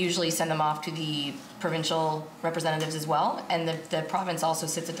 we usually send them off to the provincial representatives as well, and the province also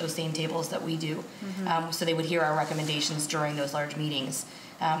sits at those same tables that we do. So they would hear our recommendations during those large meetings,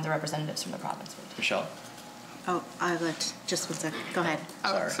 the representatives from the province would. Michelle? Oh, just one second. Go ahead.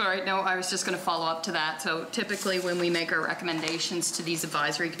 Oh, sorry. No, I was just going to follow up to that. So typically when we make our recommendations to these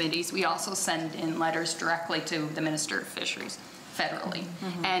advisory committees, we also send in letters directly to the Minister of Fisheries federally.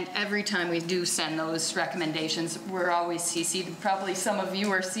 And every time we do send those recommendations, we're always CC'd. Probably some of you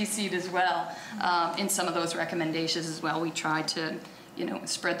are CC'd as well in some of those recommendations as well. We try to,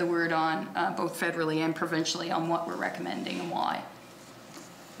 spread the word on both federally and provincially on what we're recommending and why.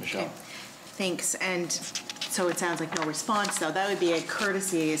 Michelle? Okay. Thanks. And so it sounds like no response, though. That would be a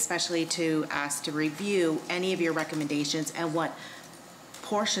courtesy, especially to ask to review any of your recommendations and what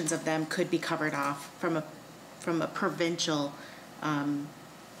portions of them could be covered off from a provincial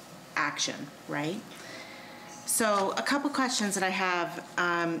action, right? So a couple questions that I have.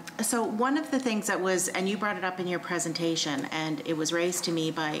 So one of the things that was, and you brought it up in your presentation, and it was raised to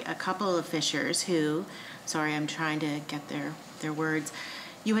me by a couple of fishers who, sorry, I'm trying to get their words.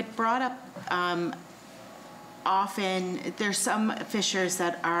 You had brought up often there's some fishers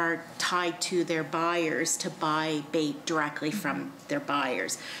that are tied to their buyers to buy bait directly from their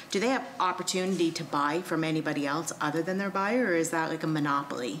buyers. Do they have opportunity to buy from anybody else other than their buyer, or is that like a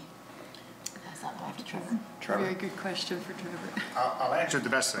monopoly? That's not off to Trevor. Very good question for Trevor. I'll answer it the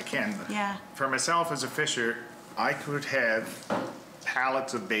best I can. Yeah. For myself as a fisher, I could have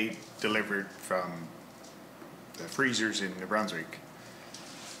pallets of bait delivered from the freezers in New Brunswick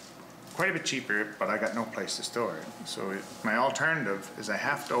quite a bit cheaper, but I got no place to store it. So my alternative is I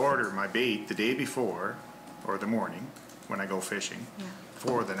have to order my bait the day before or the morning when I go fishing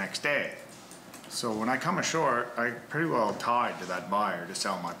for the next day. So when I come ashore, I'm pretty well tied to that buyer to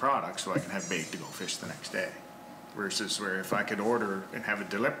sell my product so I can have bait to go fish the next day. Versus where if I could order and have it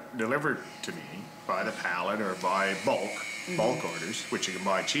delivered to me by the pallet or by bulk orders, which you can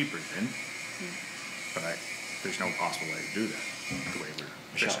buy cheaper than, but there's no possible way to do that the way we're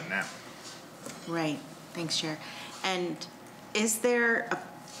fishing now. Right, thanks, Chair. And does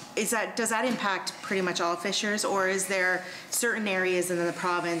that impact pretty much all fishers, or is there certain areas in the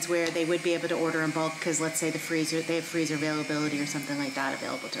province where they would be able to order in bulk because, let's say, they have freezer availability or something like that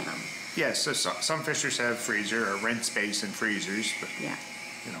available to them? Yes, so some fishers have freezer or rent space in freezers, but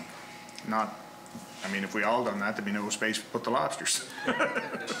you know, not. I mean, if we all done that, there'd be no space to put the lobsters.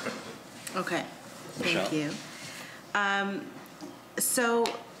 Okay, Michelle? thank you. So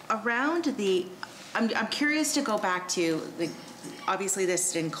around I'm curious to go back to obviously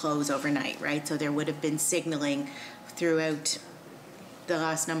this didn't close overnight, right? So there would have been signaling throughout the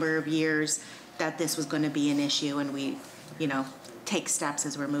last number of years that this was going to be an issue, and we, take steps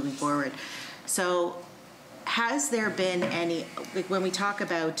as we're moving forward. So has there been any, when we talk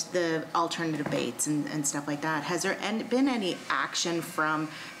about the alternative baits and stuff like that, has there been any action from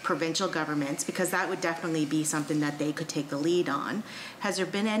provincial governments, because that would definitely be something that they could take the lead on? Has there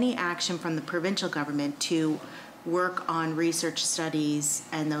been any action from the provincial government to work on research studies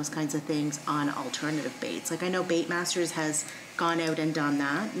and those kinds of things on alternative baits? Like, I know Bait Masters has gone out and done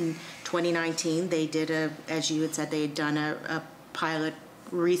that. In 2019, they did as you had said, they had done a pilot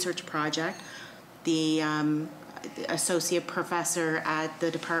research project. The associate professor at the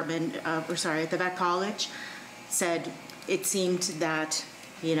at the vet college said it seemed that,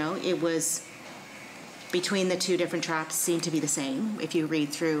 it was between the two different traps seemed to be the same if you read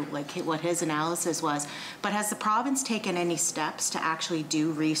through what his analysis was. But has the province taken any steps to actually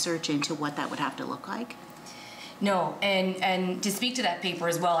do research into what that would have to look like? No, and to speak to that paper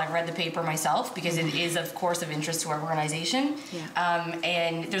as well, I read the paper myself because it is, of course, of interest to our organization. Yeah.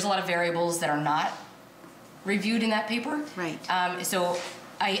 And there's a lot of variables that are not reviewed in that paper. Right. So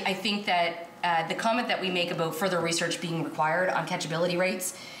I think that the comment that we make about further research being required on catchability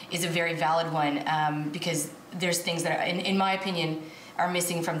rates is a very valid one, because there's things that, in my opinion, are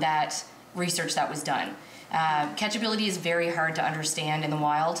missing from that research that was done. Catchability is very hard to understand in the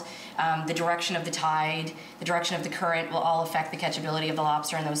wild. The direction of the tide, the direction of the current will all affect the catchability of the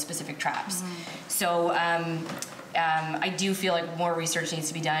lobster in those specific traps. So I do feel like more research needs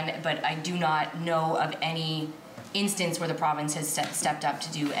to be done, but I do not know of any instance where the province has stepped up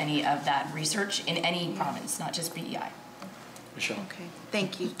to do any of that research in any province, not just BEI. Michelle? Okay,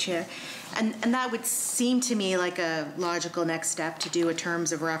 thank you, Chair. And that would seem to me like a logical next step to do a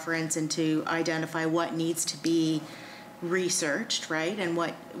terms of reference and to identify what needs to be researched, right? And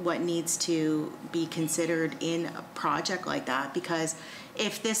what needs to be considered in a project like that. Because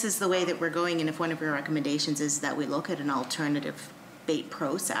if this is the way that we're going, and if one of your recommendations is that we look at an alternative bait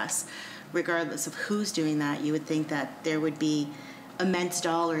process, regardless of who's doing that, you would think that there would be immense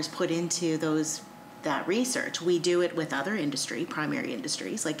dollars put into that research. We do it with other primary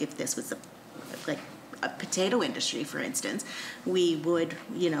industries. Like if this was a potato industry, for instance, we would,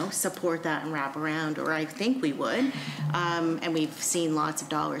 support that and wrap around, or I think we would. And we've seen lots of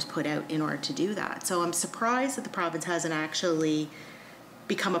dollars put out in order to do that. So I'm surprised that the province hasn't actually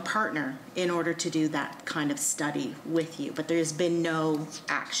become a partner in order to do that kind of study with you, but there's been no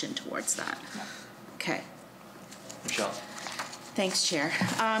action towards that. Okay. Michelle? Thanks, Chair.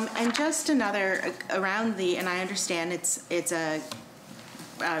 And just another around and I understand it's a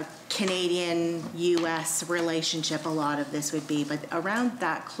Canadian-U.S. relationship, a lot of this would be, but around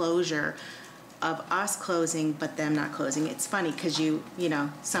that closure of us closing but them not closing, it's funny because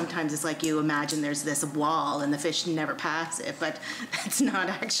sometimes it's like you imagine there's this wall and the fish never pass it, but it's not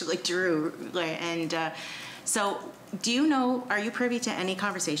actually true. And so are you privy to any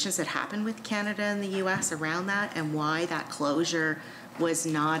conversations that happened with Canada and the U.S. around that, and why that closure was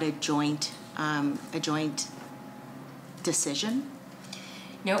not a joint decision?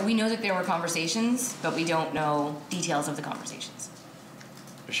 No, we know that there were conversations, but we don't know details of the conversations.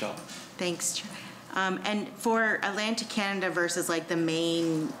 Michelle? Thanks. And for Atlantic Canada versus the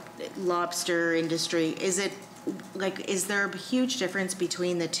main lobster industry, is there a huge difference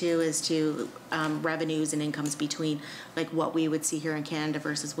between the two as to revenues and incomes between what we would see here in Canada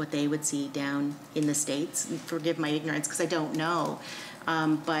versus what they would see down in the States? And forgive my ignorance because I don't know,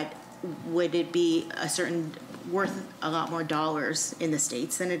 but would it be worth a lot more dollars in the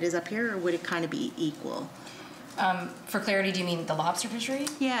States than it is up here, or would it kind of be equal? For clarity, do you mean the lobster fishery?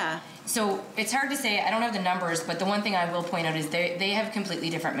 Yeah. So it's hard to say, I don't have the numbers, but the one thing I will point out is they have a completely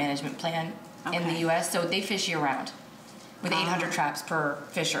different management plan in the US, so they fish year round with 800 traps per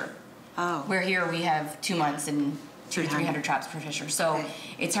fisher. Oh. Where here we have 2 months and 200 to 300 traps per fisher. So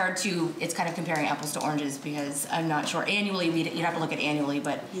it's hard to, it's kind of comparing apples to oranges because I'm not sure. Annually, you'd have to look at annually,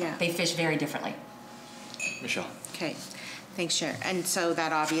 but they fish very differently. Michelle. Okay, thanks, Chair. And so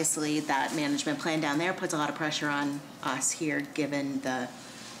that obviously, that management plan down there puts a lot of pressure on us here, given the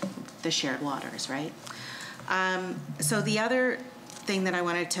shared waters, right? So the other thing that I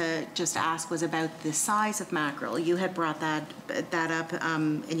wanted to just ask was about the size of mackerel. You had brought that up,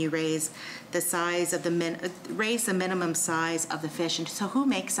 and you raised the size of the minimum size of the fish. And so who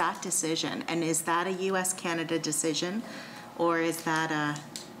makes that decision? And is that a U.S.-Canada decision, or is that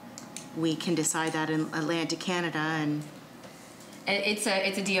we can decide that in Atlantic Canada? And it's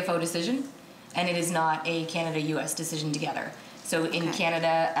a DFO decision, and it is not a Canada-U.S. decision together. So in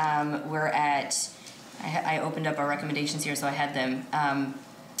Canada, we're at, I opened up our recommendations here, so I had them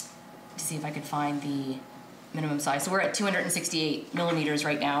to see if I could find the minimum size. So we're at 268 millimeters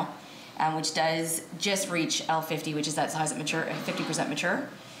right now, which does just reach L50, which is that size at mature, 50% mature.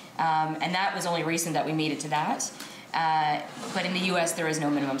 And that was only recent that we made it to that. But in the US, there is no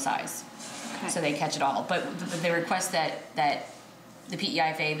minimum size. So they catch it all. But the request that the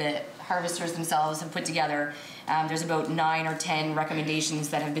PEIFA, the harvesters themselves have put together, there's about 9 or 10 recommendations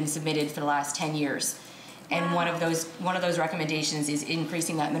that have been submitted for the last 10 years. And one of those recommendations is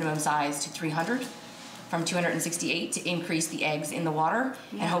increasing that minimum size to 300 from 268 to increase the eggs in the water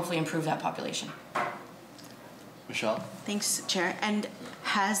and hopefully improve that population. Michelle? Thanks, Chair. And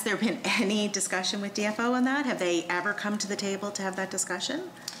has there been any discussion with DFO on that? Have they ever come to the table to have that discussion?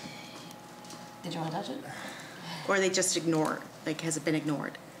 Did you want to touch it? Or they just ignore it? Like, has it been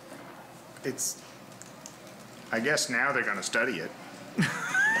ignored? I guess now they're gonna study it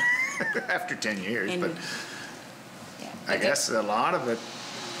after 10 years, but I guess a lot of it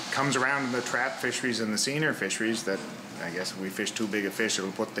comes around in the trap fisheries and the senior fisheries that I guess if we fish too big a fish,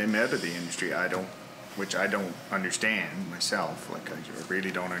 it'll put them out of the industry. Which I don't understand myself. Like, I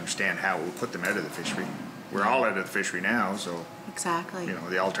really don't understand how it will put them out of the fishery. We're all out of the fishery now, so. Exactly. You know,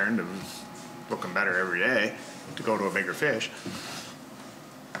 the alternative is looking better every day to go to a bigger fish.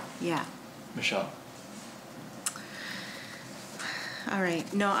 Yeah. Michelle? All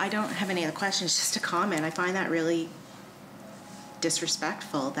right. No, I don't have any other questions, just a comment. I find that really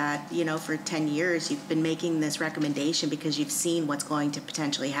disrespectful that, you know, for 10 years you've been making this recommendation because you've seen what's going to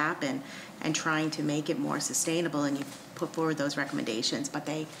potentially happen and trying to make it more sustainable, and you've put forward those recommendations, but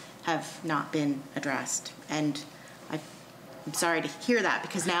they have not been addressed. And I'm sorry to hear that,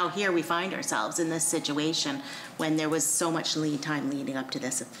 because now here we find ourselves in this situation when there was so much lead time leading up to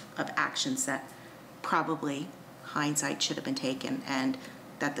this of actions that probably hindsight should have been taken, and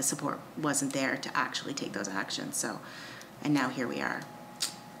that the support wasn't there to actually take those actions. So, and now here we are.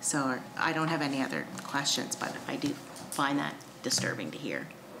 So I don't have any other questions, but I do find that disturbing to hear.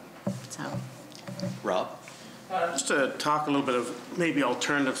 So, Rob? Just to talk a little bit of maybe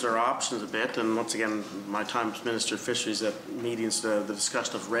alternatives or options a bit, and once again, my time as Minister of Fisheries at meetings, the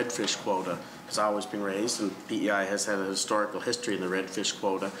discussion of redfish quota has always been raised, and PEI has had a historical history in the redfish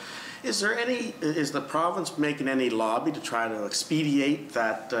quota. Is the province making any lobby to try to expedite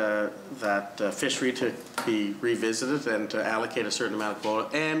that fishery to be revisited and to allocate a certain amount of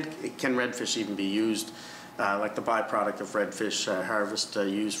quota? And can redfish even be used, like the byproduct of redfish harvest,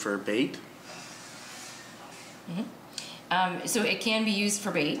 used for bait? Mm-hmm. So it can be used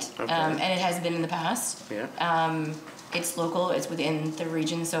for bait, and it has been in the past. Yeah. It's local, it's within the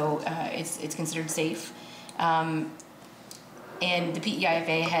region, so it's considered safe. And the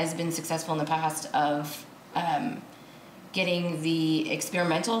PEIFA has been successful in the past of getting the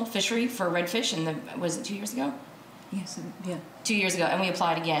experimental fishery for redfish, was it 2 years ago? Yes, yeah. 2 years ago, and we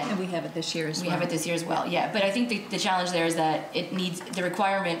applied again. And we have it this year as well. We have it this year as well, yeah. But I think the challenge there is that it needs, the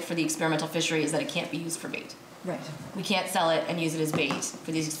requirement for the experimental fishery is that it can't be used for bait. Right. We can't sell it and use it as bait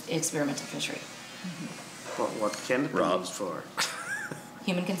for the experimental fishery. Mm-hmm. What can it be used for?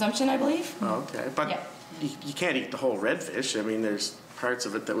 Human consumption, I believe. Okay, but yeah. You can't eat the whole redfish. I mean, there's parts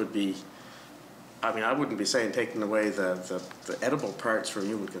of it that would be, I mean, I wouldn't be saying taking away the edible parts from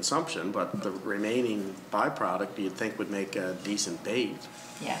human consumption, but the remaining byproduct you'd think would make a decent bait.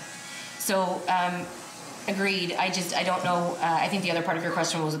 Yeah. So, agreed. I don't know. I think the other part of your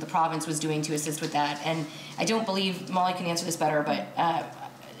question was what the province was doing to assist with that. And I don't believe, Molly can answer this better, but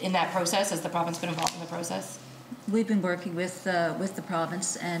in that process, has the province been involved in the process? We've been working with the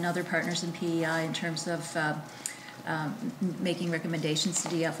province and other partners in PEI in terms of making recommendations to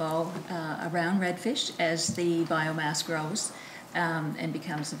DFO around redfish as the biomass grows. and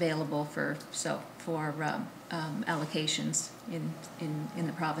becomes available for allocations in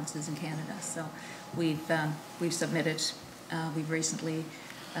the provinces in Canada. So we've submitted, we've recently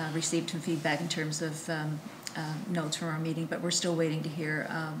received some feedback in terms of notes from our meeting, but we're still waiting to hear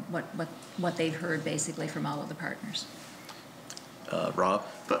what they've heard basically from all of the partners. Rob?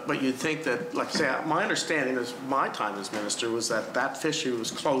 But you'd think that, like I say, my understanding is my time as minister was that fishery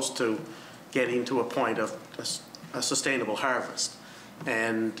was close to getting to a point of a sustainable harvest.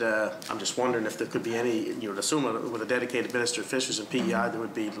 And I'm just wondering if there could be any, you would assume with a dedicated Minister of Fisheries and PEI, there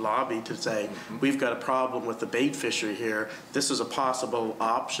would be lobby to say, we've got a problem with the bait fishery here. This is a possible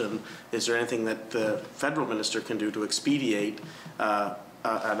option. Is there anything that the federal minister can do to expedite an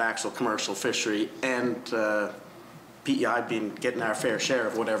actual commercial fishery and PEI getting our fair share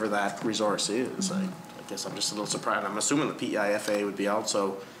of whatever that resource is? I guess I'm just a little surprised. I'm assuming the PEI-FA would be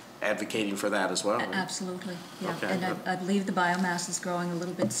also advocating for that as well. Absolutely, yeah. Okay. And I believe the biomass is growing a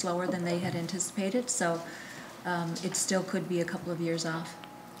little bit slower than they had anticipated, so it still could be a couple of years off.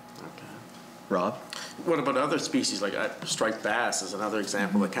 Okay. Rob? What about other species, like striped bass is another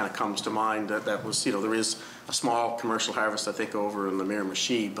example that kind of comes to mind. That was, you know, there is a small commercial harvest, I think, over in the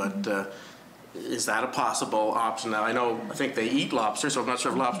Miramichi, but is that a possible option? Now, I think they eat lobster, so I'm not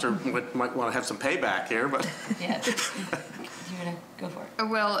sure if lobster might want to have some payback here, but. Yeah. Go for it.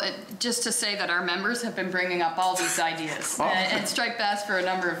 Well, just to say that our members have been bringing up all these ideas and striped bass for a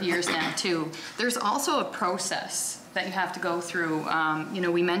number of years now too. There's also a process that you have to go through. You know,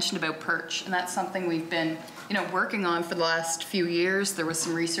 we mentioned about perch, and that's something we've been, you know, working on for the last few years. There was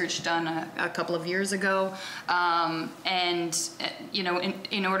some research done a couple of years ago, and you know,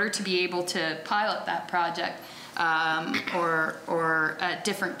 in order to be able to pilot that project, or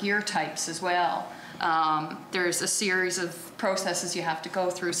different gear types as well. There's a series of processes you have to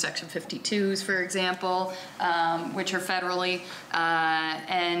go through, Section 52s, for example, which are federally,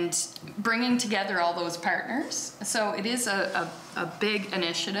 and bringing together all those partners. So it is a big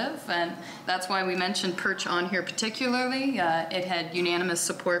initiative, and that's why we mentioned perch on here particularly. It had unanimous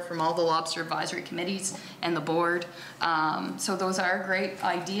support from all the lobster advisory committees and the board. So those are great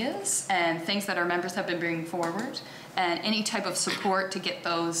ideas and things that our members have been bringing forward, and any type of support to get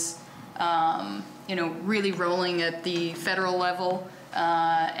those you know, really rolling at the federal level,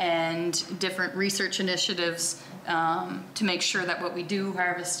 and different research initiatives to make sure that what we do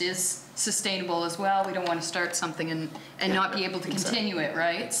harvest is sustainable as well. We don't want to start something and not be able to continue it,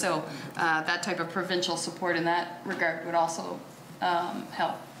 right? So that type of provincial support in that regard would also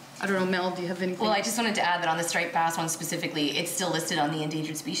help. I don't know, Mel, do you have anything? Well, I just wanted to add that on the striped bass one specifically, it's still listed on the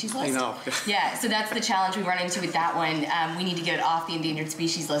endangered species list. I know. Yeah, so that's the challenge we run into with that one. We need to get it off the endangered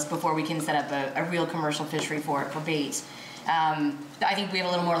species list before we can set up a real commercial fishery for bait. I think we have a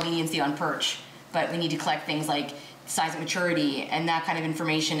little more leniency on perch, but we need to collect things like size and maturity and that kind of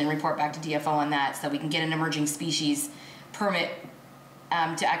information and report back to DFO on that so that we can get an emerging species permit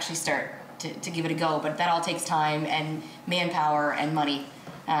to actually start to give it a go. But that all takes time and manpower and money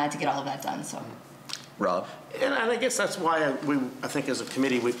to get all of that done. So, Rob? And I guess that's why I think as a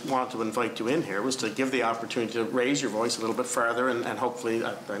committee we wanted to invite you in here, was to give the opportunity to raise your voice a little bit further, and hopefully,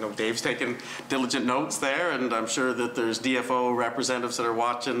 I know Dave's taking diligent notes there, and I'm sure that there's DFO representatives that are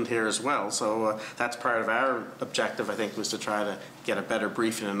watching here as well. So that's part of our objective, I think, was to try to get a better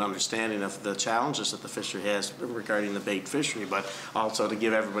briefing and understanding of the challenges that the fishery has regarding the bait fishery, but also to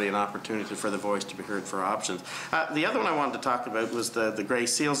give everybody an opportunity for the voice to be heard for options. The other one I wanted to talk about was the gray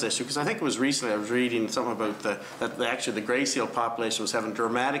seals issue, because I think it was recently I was reading something about that actually the gray seal population was having a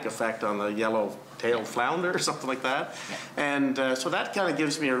dramatic effect on the yellow-tailed flounder or something like that. Yeah. And so that kind of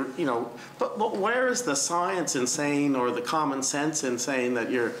gives me a, you know, but where is the science in saying, or the common sense in saying that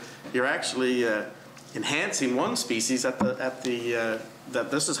you're actually enhancing one species that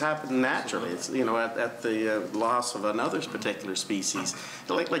this has happened naturally. It's, you know, at the loss of another particular species.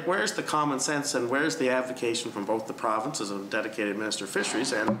 Like where's the common sense and where's the advocacy from both the provinces and dedicated Minister of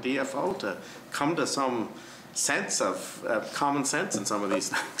Fisheries and DFO to come to some sense of common sense in some of these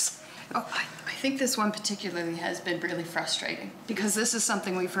things? Oh, I think this one particularly has been really frustrating, because this is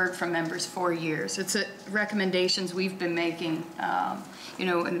something we've heard from members for years. It's recommendations we've been making, you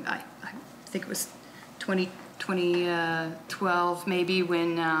know, and I think it was 2012 maybe,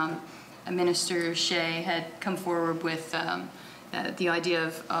 when Minister Shea had come forward with the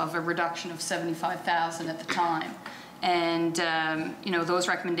idea of a reduction of 75,000 at the time. And, you know, those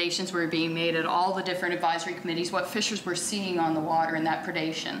recommendations were being made at all the different advisory committees, what fishers were seeing on the water in that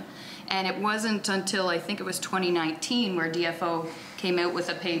predation. And it wasn't until, I think it was 2019, where DFO came out with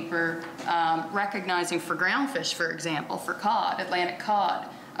a paper recognizing for groundfish, for example, for cod, Atlantic cod,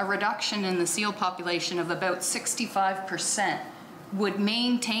 a reduction in the seal population of about 65% would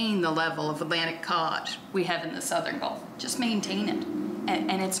maintain the level of Atlantic cod we have in the Southern Gulf. Just maintain it.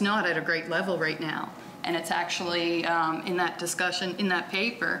 And it's not at a great level right now. And it's actually, in that discussion, in that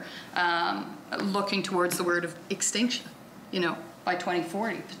paper, looking towards the word of extinction, you know, by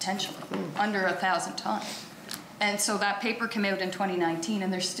 2040, potentially, under 1,000 tons. And so that paper came out in 2019,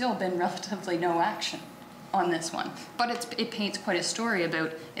 and there's still been relatively no action on this one. But it paints quite a story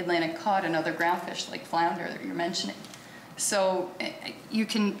about Atlantic cod and other groundfish like flounder that you're mentioning. So you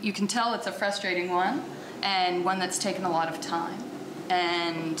can tell it's a frustrating one, and one that's taken a lot of time.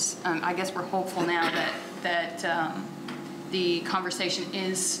 And I guess we're hopeful now that the conversation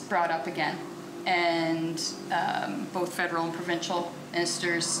is brought up again, and both federal and provincial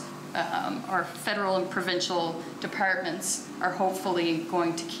ministers, our federal and provincial departments are hopefully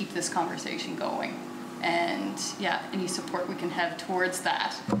going to keep this conversation going. And yeah, any support we can have towards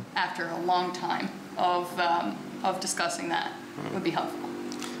that after a long time of discussing that would be helpful.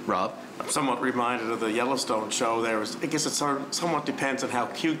 Rob? I'm somewhat reminded of the Yellowstone show. I guess it somewhat depends on how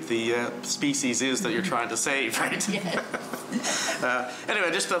cute the species is that you're trying to save, right?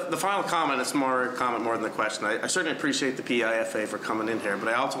 Anyway, just the final comment. It's more a comment more than a question. I certainly appreciate the PIFA for coming in here, but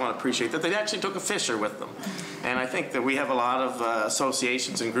I also want to appreciate that they actually took a fisher with them. And I think that we have a lot of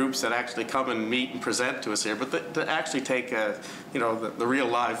associations and groups that actually come and meet and present to us here, but to actually take you know, the real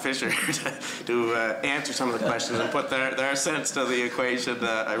live fisher to answer some of the questions and put their sense to the equation.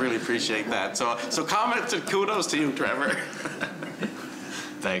 I really appreciate that. So comments and kudos to you, Trevor.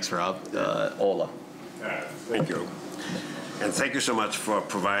 Thanks, Rob. Ola. Thank you. And thank you so much for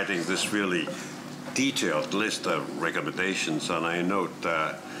providing this really detailed list of recommendations. And I note,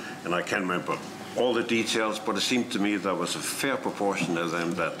 and I can't remember all the details, but it seemed to me there was a fair proportion of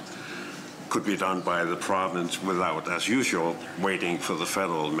them that could be done by the province without, as usual, waiting for the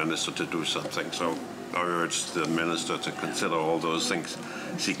federal minister to do something. So I urge the minister to consider all those things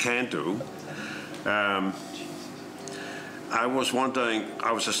she can do. I was wondering,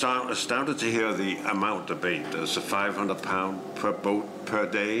 I was astounded to hear the amount of bait. It's a 500 pound per boat per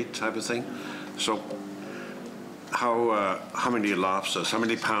day type of thing. So how many lobsters, how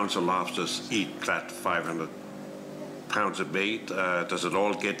many pounds of lobsters eat that 500 pounds of bait? Does it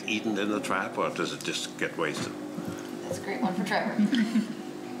all get eaten in the trap, or does it just get wasted? That's a great one for Trevor.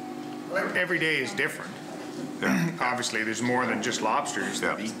 Every day is different. Yeah. Obviously, there's more than just lobsters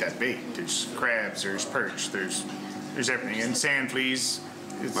that eat that bait. There's crabs, there's perch, there's everything. And sand fleas,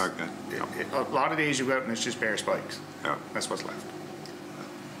 Okay. a lot of days you go out and it's just bare spikes. Yeah. That's what's left.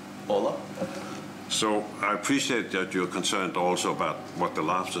 Ola? So I appreciate that you're concerned also about what the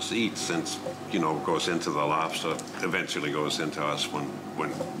lobsters eat, since, you know, goes into the lobster, eventually goes into us when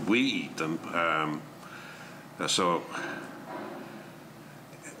we eat them.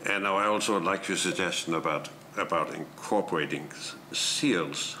 And I also like your suggestion about incorporating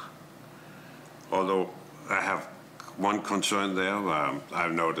seals. Although I have one concern there.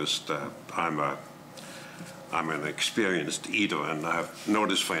 I've noticed I'm an experienced eater, and I've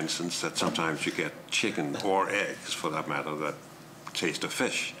noticed, for instance, that sometimes you get chicken or eggs, for that matter, that taste of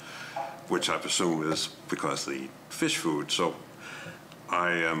fish, which I presume is because they eat fish food. So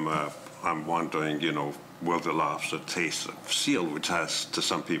I'm wondering, you know, will the lobster taste of seal, which has to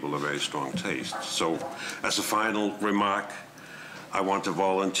some people a very strong taste. So as a final remark, I want to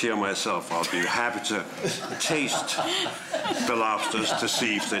volunteer myself. I'll be happy to taste the lobsters to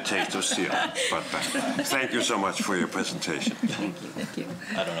see if they taste of seal. But thank you so much for your presentation. Thank you.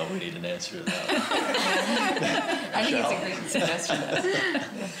 I don't know if we need an answer to that. I think it's a great suggestion.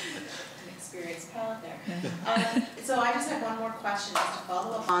 Experienced palate there. So I just have one more question just to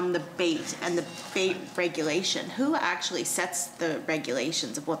follow up on the bait and the bait regulation. Who actually sets the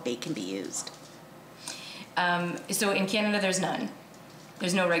regulations of what bait can be used? So in Canada, there's none.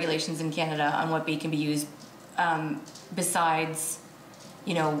 There's no regulations in Canada on what bait can be used besides,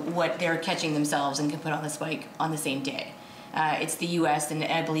 you know, what they're catching themselves and can put on the spike on the same day. It's the U.S. and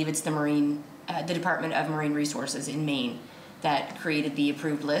I believe it's the Department of Marine Resources in Maine that created the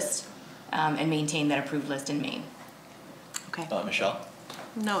approved list and maintained that approved list in Maine. Okay. Michelle?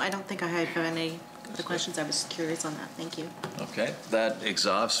 No, I don't think I have any other questions. I was curious on that. Thank you. Okay, that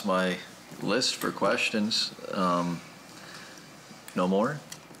exhausts my list for questions. No more?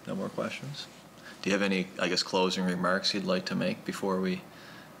 No more questions? Do you have any, I guess, closing remarks you'd like to make before we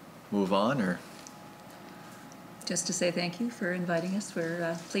move on, or? Just to say thank you for inviting us.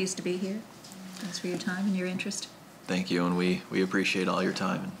 We're pleased to be here. Thanks for your time and your interest. Thank you, and we appreciate all your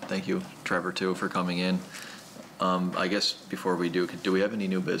time. And thank you, Trevor, too, for coming in. I guess before we do we have any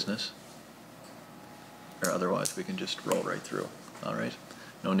new business? Or otherwise, we can just roll right through. All right.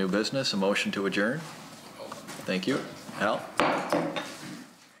 No new business. A motion to adjourn? Thank you. Hal?